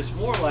 It's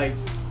more like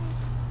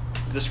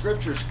the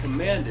scriptures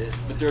command it,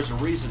 but there's a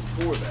reason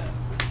for that.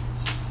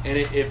 And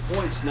it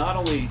points not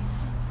only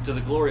to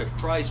the glory of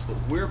Christ, but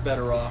we're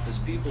better off as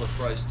people of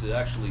Christ to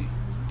actually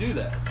do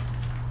that,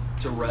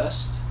 to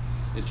rest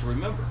and to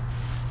remember.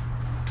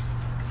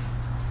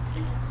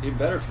 Even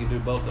better if you can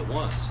do both at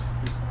once,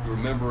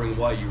 remembering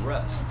why you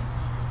rest.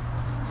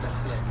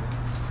 That's the idea.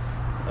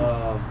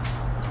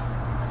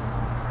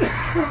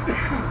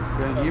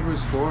 In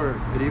Hebrews 4,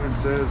 it even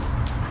says,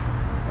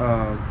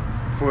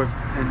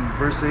 in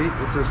verse 8,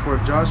 it says, for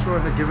if Joshua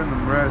had given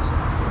them rest,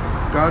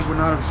 God would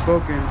not have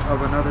spoken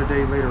of another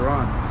day later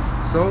on.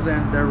 So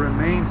then, there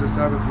remains a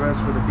Sabbath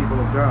rest for the people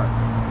of God.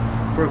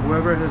 For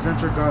whoever has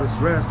entered God's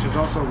rest has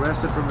also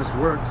rested from his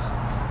works,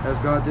 as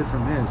God did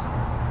from his.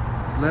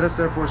 Let us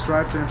therefore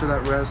strive to enter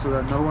that rest, so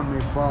that no one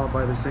may fall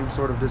by the same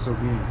sort of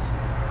disobedience.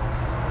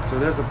 So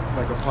there's a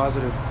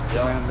positive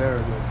command there.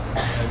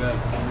 Amen.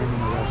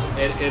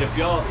 And if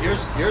y'all,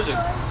 here's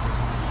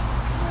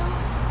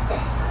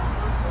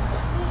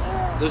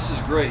this is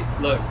great.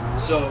 Look,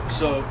 so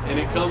and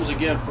it comes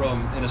again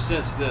from, in a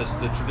sense, the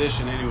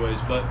tradition anyways,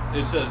 but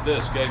it says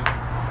this, okay?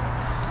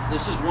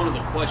 This is one of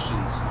the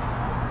questions.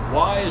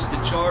 Why is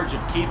the charge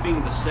of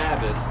keeping the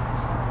Sabbath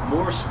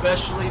more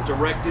specially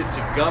directed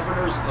to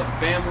governors of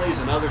families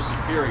and other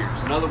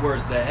superiors? In other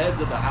words, the heads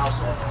of the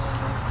households.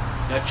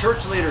 Now,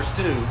 church leaders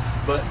too,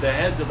 but the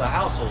heads of the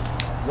household.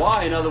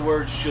 Why, in other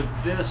words, should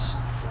the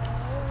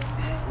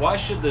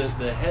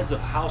heads of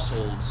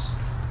households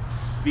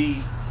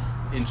be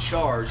in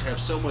charge, have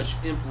so much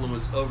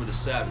influence over the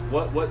Sabbath?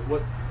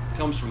 What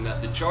comes from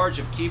that? The charge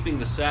of keeping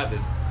the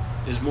Sabbath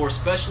is more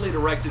specially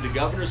directed to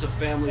governors of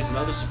families and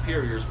other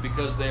superiors,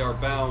 because they are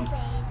bound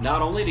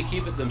not only to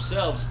keep it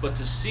themselves, but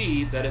to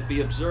see that it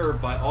be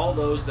observed by all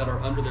those that are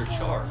under their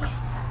charge,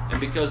 and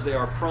because they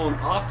are prone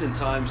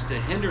oftentimes to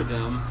hinder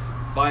them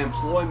by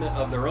employment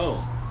of their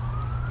own.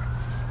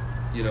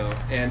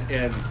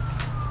 And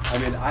I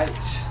mean,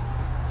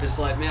 it's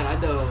like, man,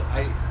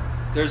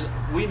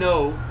 we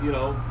know,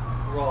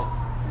 we're all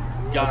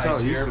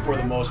guys here for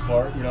the most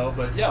part,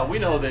 but yeah, we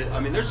know that,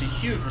 I mean, there's a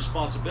huge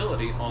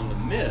responsibility on the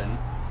men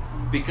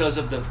because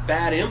of the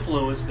bad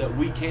influence that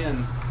we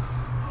can,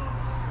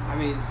 I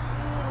mean,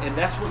 And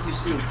that's what you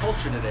see in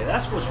culture today.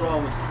 That's what's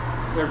wrong with.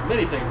 There's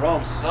many things wrong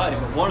with society,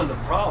 but one of the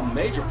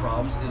major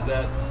problems, is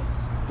that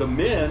the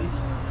men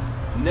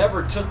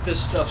never took this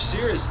stuff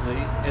seriously,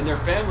 and their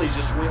families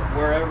just went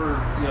wherever,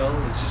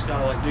 it's just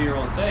kind of like do your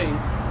own thing,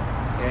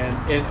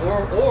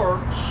 or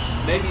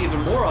maybe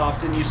even more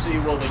often you see,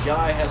 well, the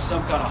guy has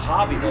some kind of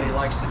hobby that he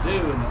likes to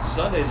do, and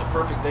Sunday's a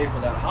perfect day for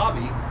that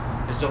hobby,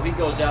 and so he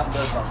goes out and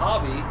does the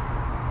hobby.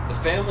 The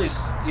family's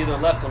either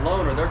left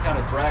alone or they're kind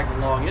of dragged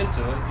along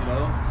into it,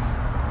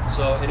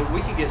 So, and if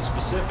we can get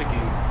specific,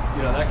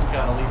 that can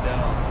kind of lead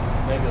down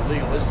maybe a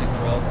legalistic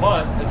trail.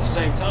 But at the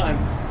same time,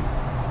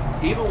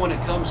 even when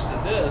it comes to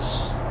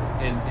this,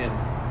 and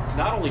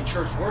not only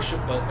church worship,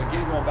 but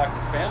again going back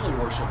to family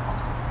worship,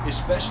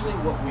 especially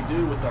what we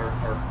do with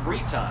our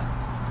free time,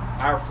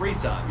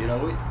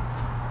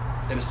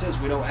 in a sense,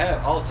 we don't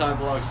have, all time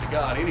belongs to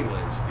God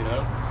anyways,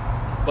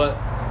 But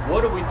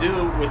what do we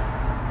do with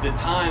the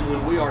time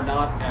when we are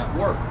not at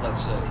work,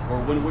 let's say, or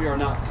when we are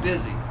not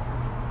busy?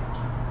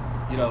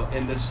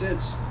 In the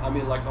sense,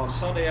 like on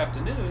Sunday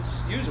afternoons,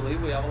 usually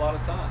we have a lot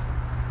of time.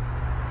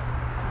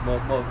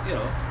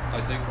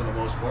 I think for the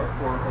most part,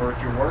 or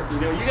if you're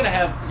working, you're gonna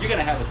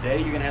have a day,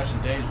 you're gonna have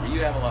some days where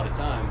you have a lot of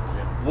time.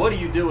 What do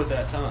you do with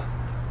that time?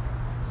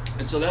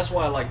 And so that's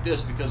why I like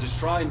this, because it's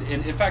trying.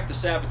 And in fact, the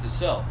Sabbath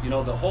itself,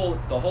 the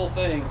whole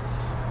thing,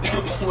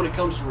 when it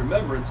comes to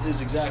remembrance,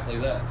 is exactly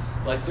that.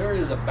 Like there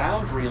is a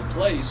boundary in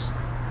place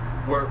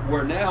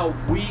where now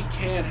we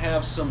can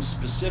have some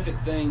specific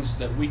things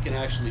that we can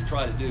actually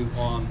try to do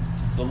on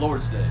the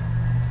Lord's Day,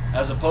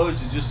 as opposed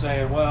to just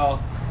saying,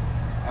 well,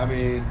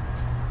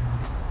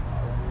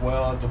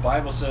 the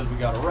Bible says we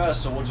got to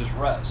rest, so we'll just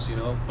rest,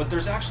 But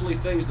there's actually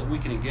things that we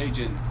can engage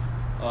in,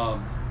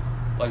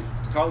 like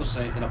Carlos was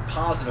saying, in a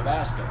positive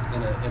aspect,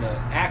 in an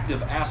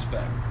active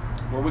aspect,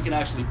 where we can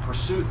actually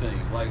pursue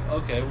things. Like,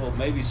 okay, well,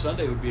 maybe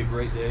Sunday would be a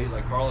great day,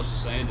 like Carlos was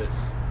saying, to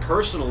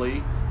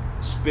personally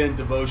spend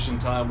devotion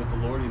time with the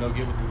Lord,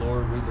 get with the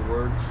Lord, read the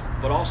Word,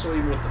 but also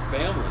even with the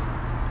family,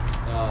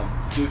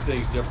 do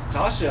things different.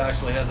 Tasha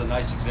actually has a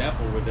nice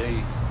example where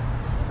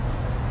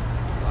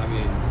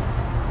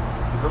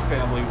her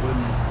family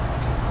wouldn't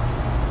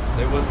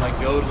like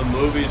go to the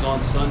movies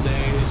on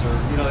Sundays, or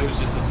it was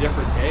just a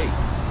different day.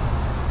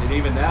 And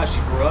even now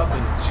she grew up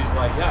and she's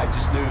like, yeah, I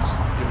just knew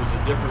it was a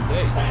different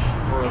day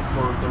for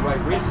the right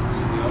reasons,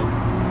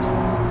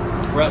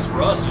 Whereas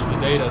for us, is the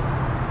day to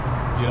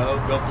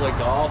go play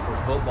golf or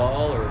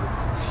football, or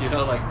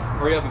like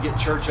hurry up and get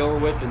church over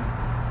with and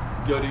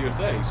go do your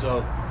thing.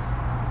 So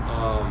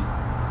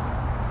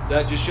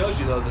that just shows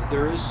you though that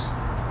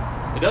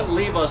it doesn't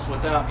leave us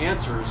without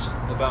answers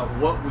about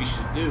what we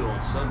should do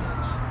on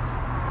Sundays.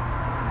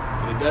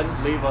 And it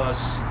doesn't leave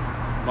us,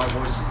 my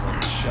voice is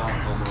like a shot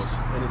almost,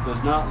 and it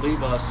does not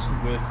leave us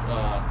with,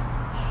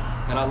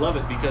 and I love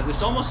it because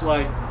it's almost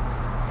like,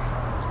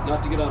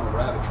 not to get on a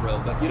rabbit trail,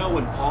 but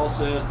when Paul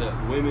says that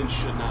women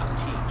should not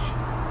teach,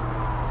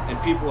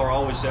 and people are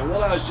always saying,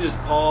 well, that was just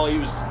Paul, he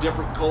was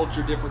different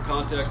culture, different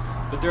context,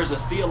 but there's a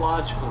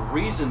theological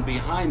reason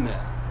behind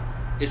that.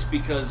 It's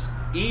because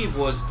Eve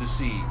was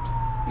deceived,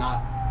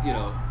 not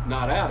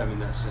Adam in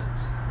that sense.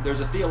 There's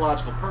a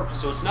theological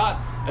purpose. So it's not,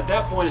 at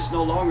that point, it's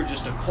no longer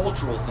just a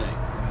cultural thing.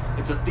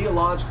 It's a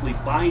theologically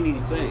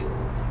binding thing.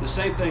 The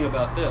same thing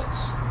about this.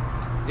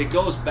 It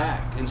goes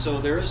back. And so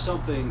there is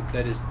something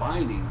that is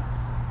binding.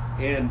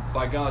 And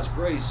by God's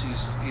grace,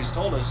 He's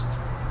told us,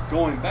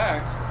 going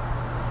back,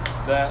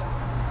 that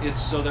it's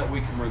so that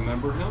we can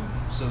remember Him,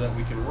 so that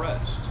we can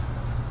rest.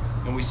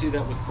 And we see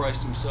that with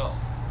Christ Himself.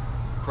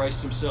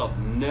 Christ Himself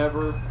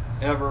never,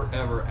 ever,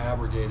 ever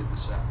abrogated the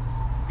Sabbath.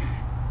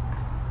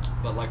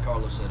 But like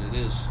Carlos said, it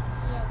is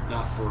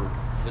not for,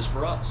 it's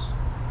for us.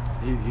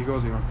 He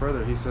goes even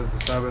further. He says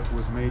the Sabbath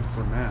was made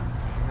for man.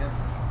 Amen.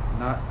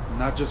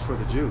 Not just for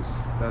the Jews.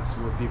 That's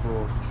what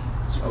people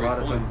a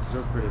lot of times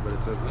interpret it, but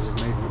it says it was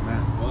made for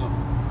man. Wow.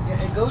 Yeah,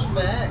 it goes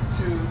back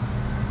to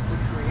the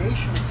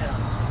creation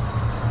account.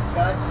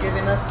 God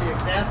giving us the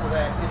example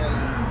that,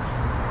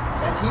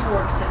 as He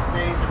worked 6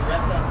 days and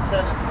rested on the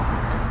seventh,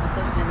 and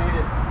specifically made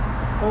it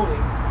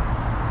holy,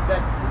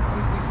 that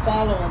we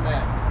follow in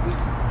that.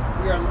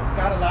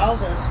 God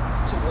allows us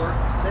to work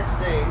 6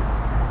 days,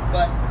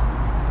 but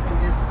in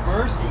His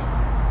mercy,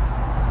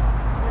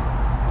 His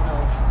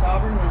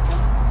sovereign wisdom,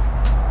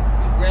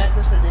 He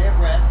grants us a day of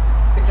rest.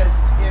 Because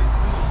if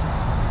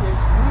we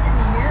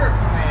didn't hear a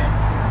command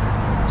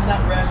to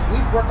not rest,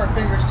 we'd work our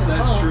fingers to the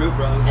bone. That's true,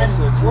 brother. That's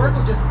so true. Work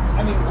will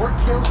work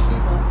kills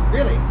people,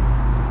 really.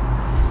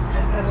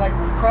 And like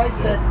when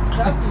Christ said,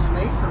 Sabbath was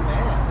made for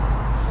man.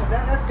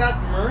 That's God's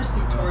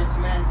mercy towards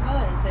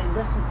mankind, saying,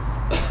 listen,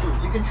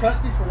 you can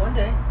trust me for one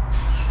day.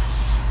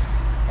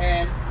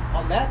 And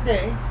on that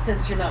day,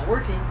 since you're not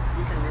working,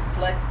 you can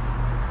reflect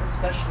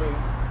especially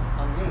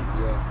on me.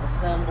 Yeah.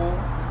 Assemble,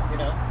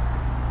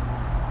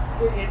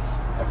 It's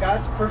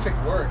God's perfect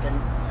work,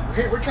 and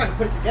we're trying to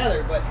put it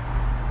together,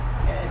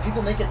 and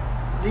people make it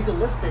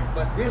legalistic,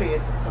 but really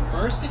it's a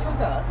mercy from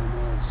God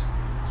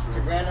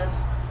to grant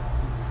us,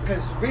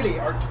 because really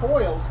our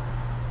toils,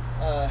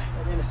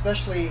 and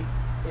especially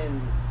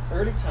in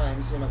early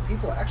times,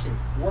 people actually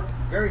worked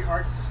very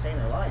hard to sustain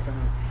their life. I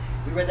mean,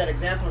 we read that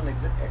example in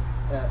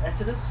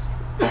Exodus.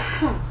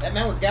 That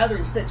man was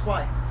gathering sticks.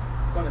 Why?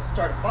 He's going to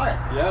start a fire.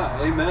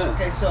 Yeah, amen.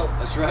 Okay, so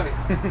that's right.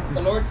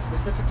 The Lord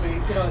specifically,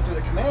 through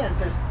the command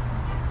says,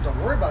 don't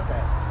worry about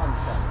that on the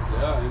Sabbath.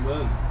 Yeah,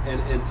 amen.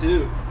 And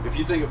two, if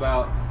you think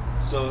about,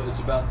 so it's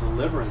about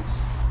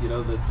deliverance,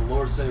 that the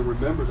Lord saying,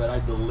 remember that I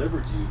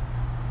delivered you.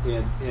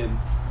 And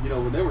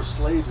when they were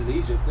slaves in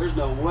Egypt, there's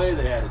no way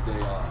they had a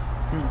day off.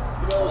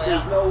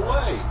 There's no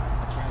way.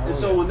 And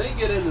so when they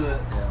get into the,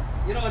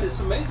 and it's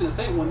amazing to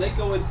think when they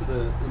go into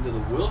the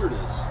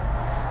wilderness,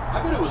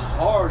 I bet it was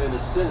hard in a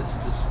sense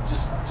to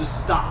just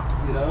stop,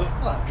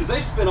 because they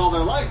spent all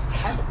their life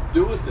just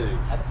doing things.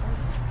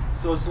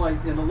 So it's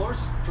like, and the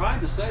Lord's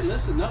trying to say,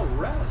 listen, no,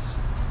 rest.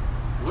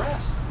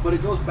 But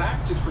it goes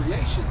back to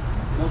creation,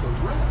 the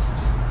rest.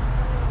 Just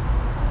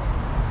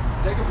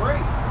take a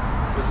break.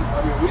 Because,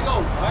 we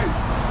don't,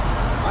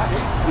 I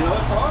hate,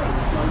 it's hard.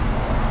 It's like,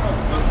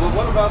 but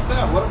what about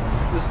that?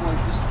 It's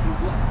like, just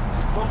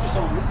focus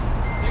on me.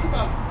 Think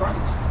about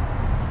Christ.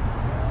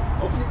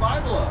 Open the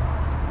Bible up.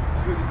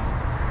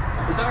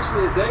 It's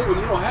actually a day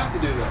when you don't have to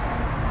do that,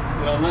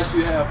 unless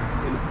you have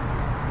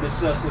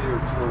necessity or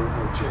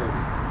charity.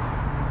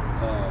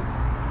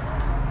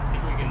 I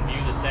think we can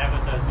view the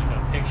Sabbath as like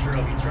a picture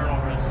of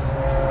eternal rest.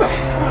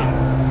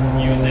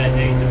 We use that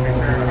day to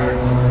prepare our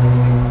hearts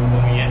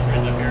when we enter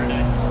into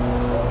paradise.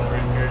 When we're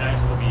in paradise,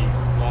 we'll be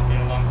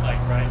walking alongside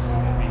Christ. We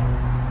won't be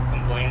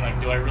complaining like,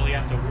 do I really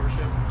have to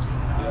worship?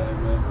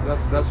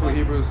 That's what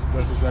Hebrews.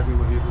 That's exactly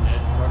what Hebrews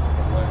talks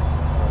about.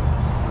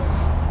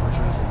 Which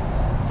is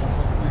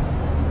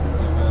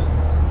amen.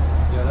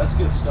 Yeah, that's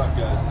good stuff,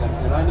 guys.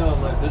 And I know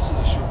this is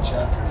a short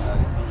chapter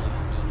tonight. I don't know if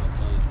we're done on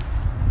time.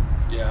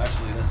 Yeah,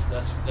 actually,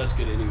 that's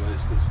good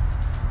anyways, because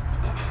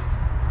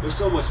there's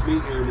so much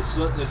meat here, and it's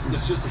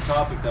just a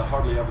topic that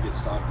hardly ever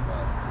gets talked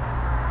about.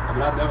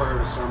 I've never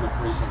heard a sermon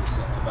preached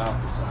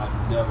about this.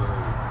 I've never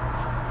heard it.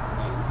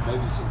 And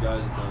maybe some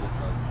guys have done it,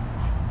 but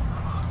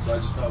so I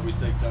just thought we'd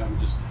take time and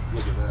just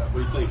look at that. What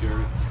do you think,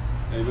 Aaron?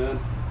 Amen.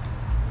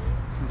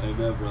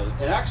 Amen, brother.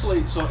 And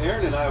actually, so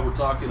Aaron and I were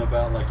talking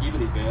about like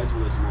even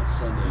evangelism on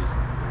Sundays,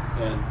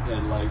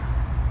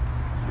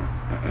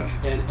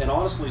 and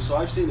honestly, so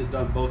I've seen it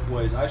done both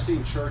ways. I've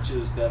seen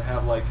churches that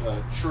have like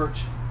a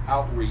church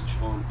outreach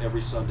on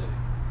every Sunday.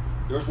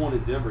 There's one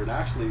in Denver, and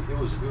actually it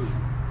was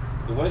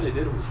the way they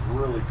did it was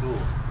really cool,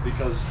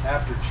 because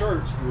after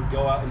church you would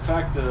go out. In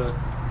fact, the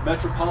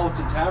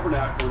Metropolitan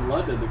Tabernacle in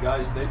London, the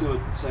guys, they do it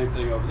the same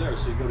thing over there.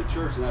 So you go to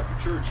church, and after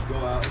church you go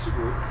out as a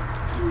group,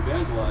 you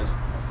evangelize.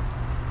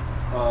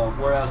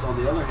 Whereas on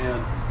the other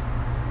hand,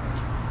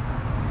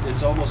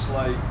 it's almost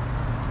like,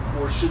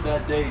 or should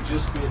that day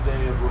just be a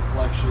day of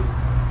reflection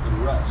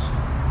and rest?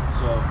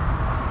 So,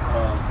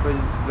 but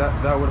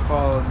that would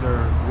fall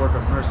under work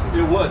of mercy.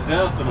 It would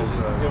definitely.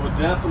 It would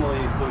definitely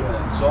include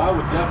that. So I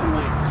would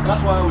definitely.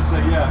 That's why I would say,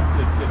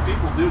 if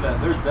people do that,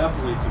 there's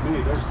definitely, to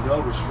me, there's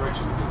no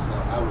restriction against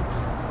that. I would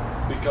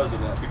think, because of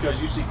that, because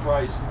you see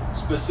Christ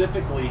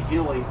specifically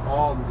healing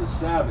on the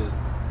Sabbath.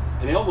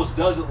 And he almost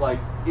does it like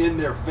in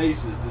their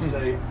faces to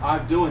say,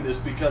 I'm doing this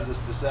because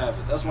it's the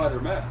Sabbath. That's why they're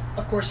mad.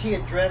 Of course, he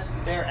addressed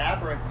their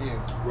aberrant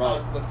view.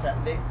 Right. What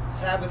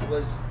Sabbath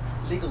was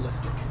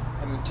legalistic,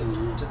 to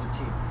the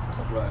T.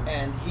 Right.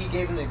 And he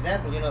gave them the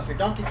example, if your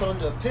donkey fell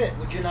into a pit,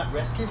 would you not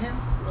rescue him?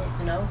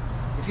 Right.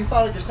 If you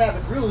followed your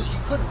Sabbath rules, you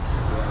couldn't.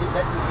 You'd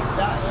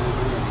die.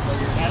 Or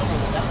your animal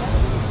would die.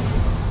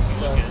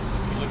 So,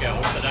 look at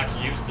Orthodox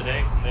Jews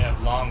today. They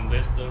have long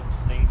lists of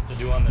things to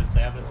do on the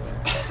Sabbath.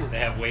 They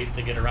have ways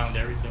to get around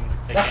everything.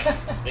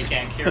 They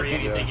can't carry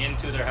anything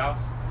into their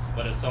house.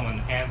 But if someone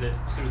hands it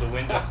through the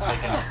window, they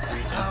can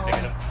reach and pick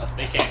it up.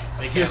 They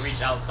can't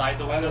reach outside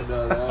the window.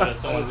 But if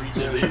someone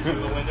reaches in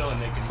through the window, and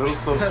they can.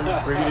 Loopholes,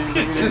 right?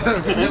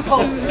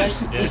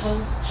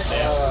 Loopholes.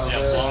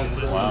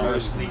 Long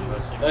lists.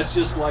 Legalistic. That's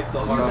just like the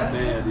heart of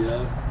man,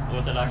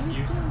 Orthodox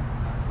Jews.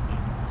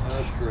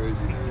 That's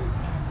crazy, man.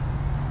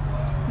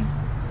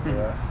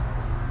 Yeah.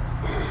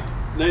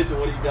 Nathan,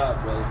 what do you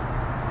got, brother?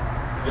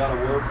 You got a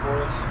word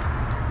for us?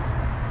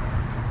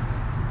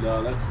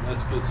 No,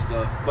 that's good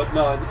stuff. But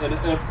no, and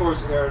of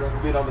course, Aaron,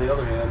 on the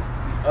other hand,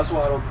 that's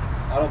why I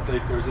don't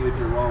think there's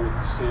anything wrong with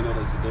seeing it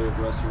as a day of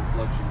rest and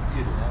reflection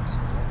either.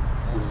 Absolutely.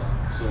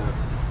 So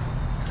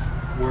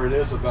where it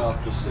is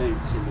about the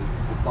saints and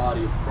the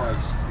body of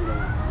Christ,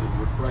 and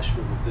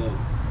refreshment with them.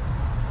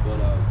 But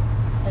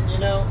and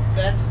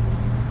that's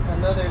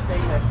another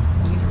thing that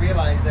we need to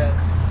realize, that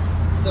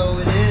though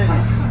it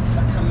is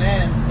a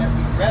command that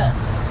we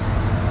rest,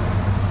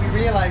 we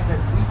realize that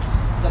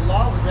the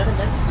law was never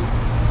meant to be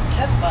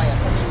kept by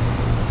us.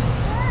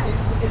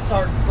 It's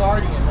our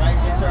guardian, right?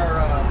 It's our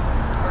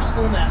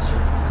schoolmaster.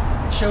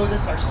 It shows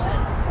us our sin.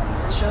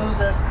 It shows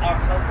us our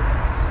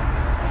helplessness.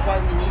 That's why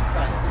we need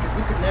Christ, because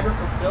we could never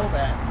fulfill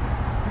that.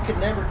 We could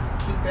never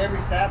keep every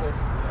Sabbath.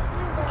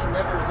 We can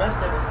never rest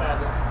every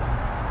Sabbath.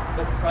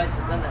 But Christ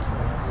has done that for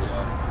us.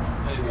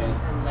 Yeah. Amen.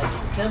 And like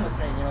Tim was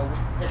saying,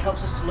 it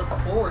helps us to look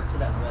forward to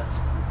that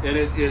rest. And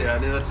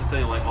and that's the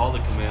thing, like all the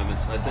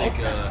commandments. I think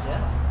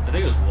yeah. I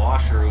think it was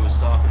Washer who was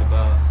talking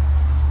about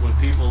when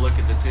people look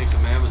at the Ten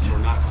Commandments who are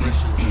not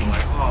Christians, they're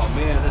like, oh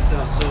man, this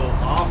sounds so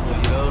awful,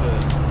 you know, to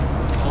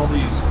all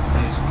these.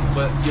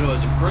 But you know,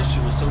 as a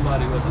Christian, with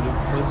somebody who has a new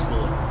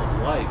principle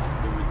of life,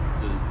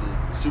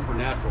 the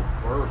supernatural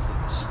birth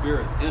of the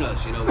Spirit in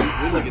us, you know,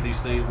 we look at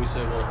these things, we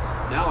say, well,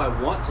 now I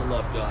want to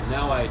love God.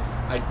 Now I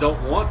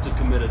don't want to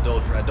commit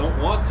adultery. I don't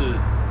want to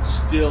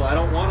steal. I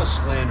don't want to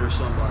slander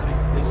somebody.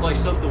 It's like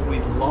something we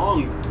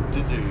long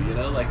to do, you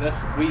know, like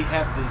we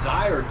have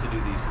desire to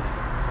do these things.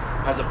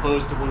 As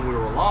opposed to when we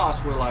were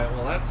lost, we're like,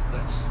 well, that's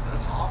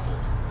awful.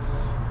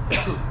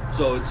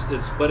 So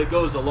but it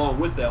goes along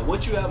with that.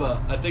 Once you have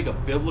I think a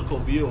biblical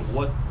view of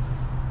what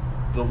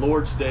the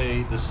Lord's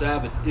Day, the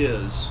Sabbath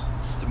is,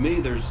 to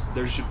me,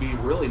 there should be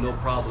really no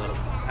problem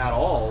at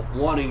all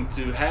wanting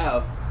to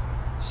have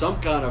some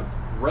kind of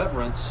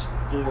reverence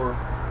for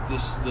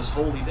this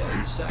holy day,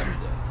 the Sabbath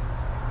day.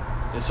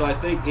 And so I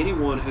think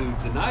anyone who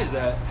denies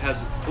that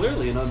has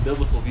clearly an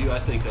unbiblical view, I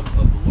think, of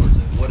the Lord's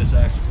Day, what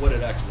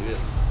it actually is.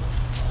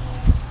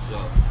 So,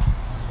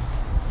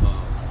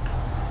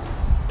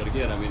 but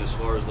again, I mean, as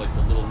far as like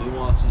the little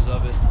nuances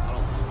of it, I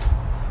don't know.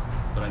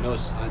 But I know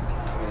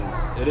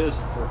it is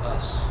for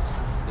us.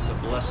 It's a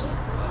blessing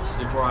for us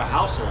and for our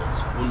households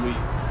when we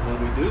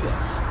do that.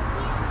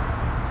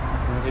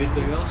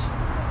 Anything else?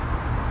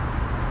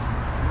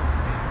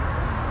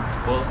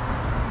 Well,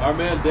 our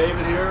man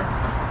David here,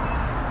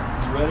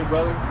 you ready,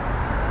 brother?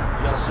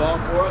 You got a song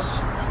for us?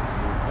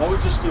 Why don't we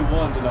just do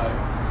one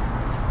tonight?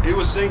 He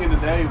was singing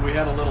today. We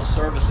had a little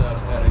service at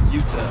a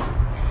UTEP.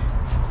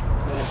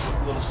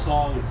 Little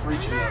song and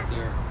preaching out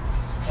there.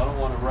 I don't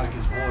want to wreck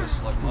his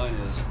voice like mine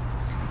is.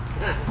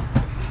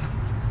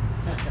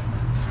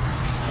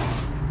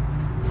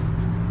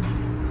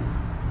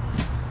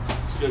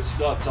 It's good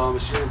stuff,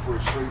 Thomas. You're in for a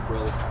treat,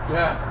 brother.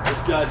 Yeah.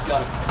 This guy's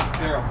got a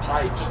pair of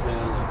pipes,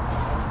 man.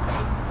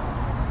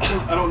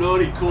 I don't know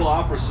any cool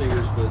opera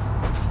singers, but if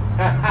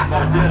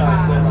I did, I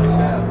said like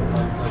that,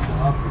 like the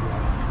opera guy.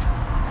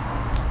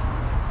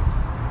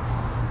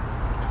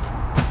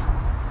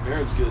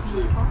 Aaron's good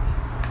too.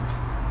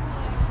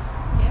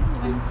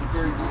 The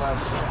very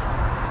last song.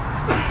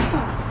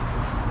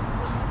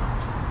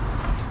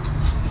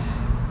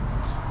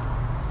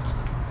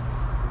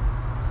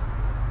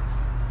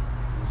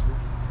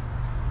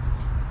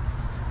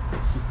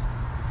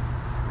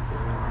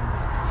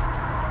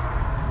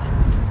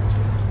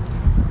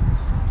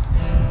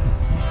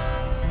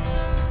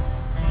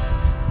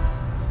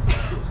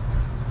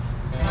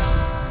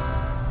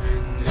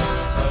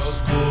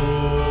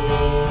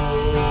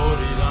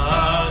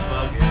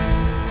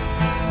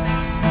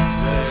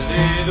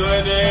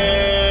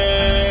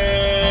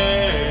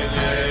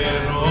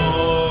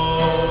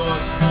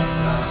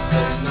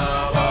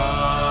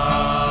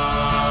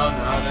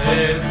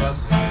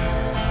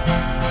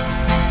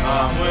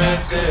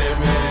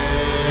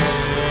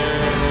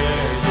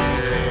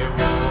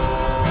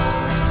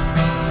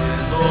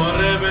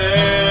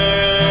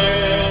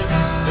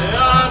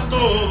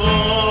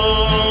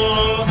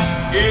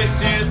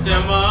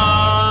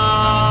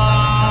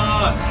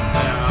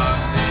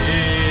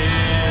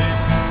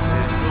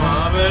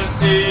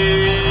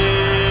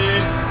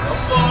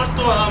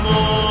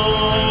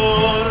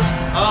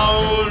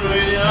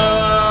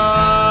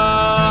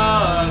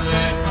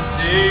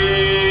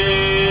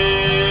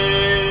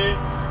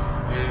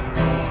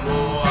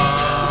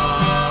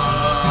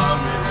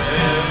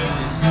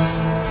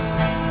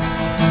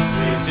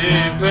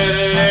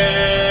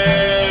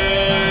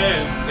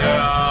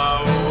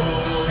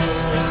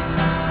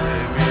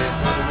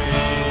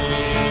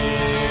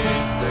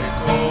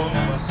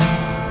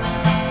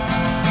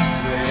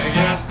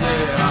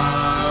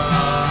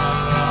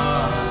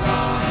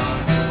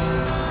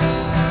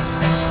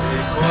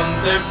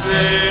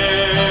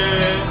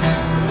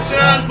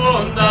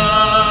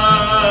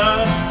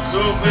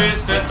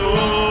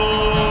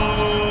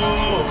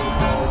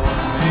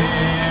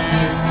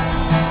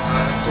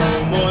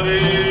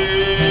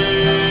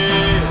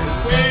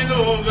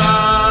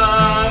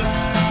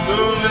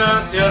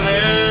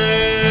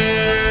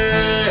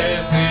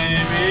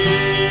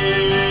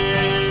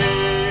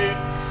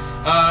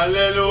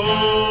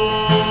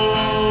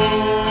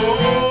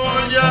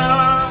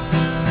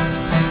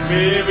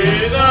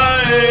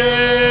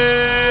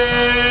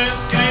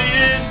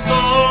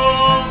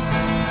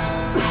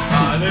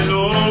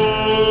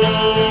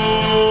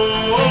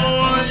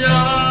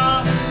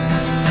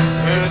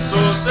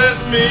 Jesús es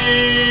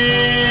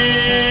mi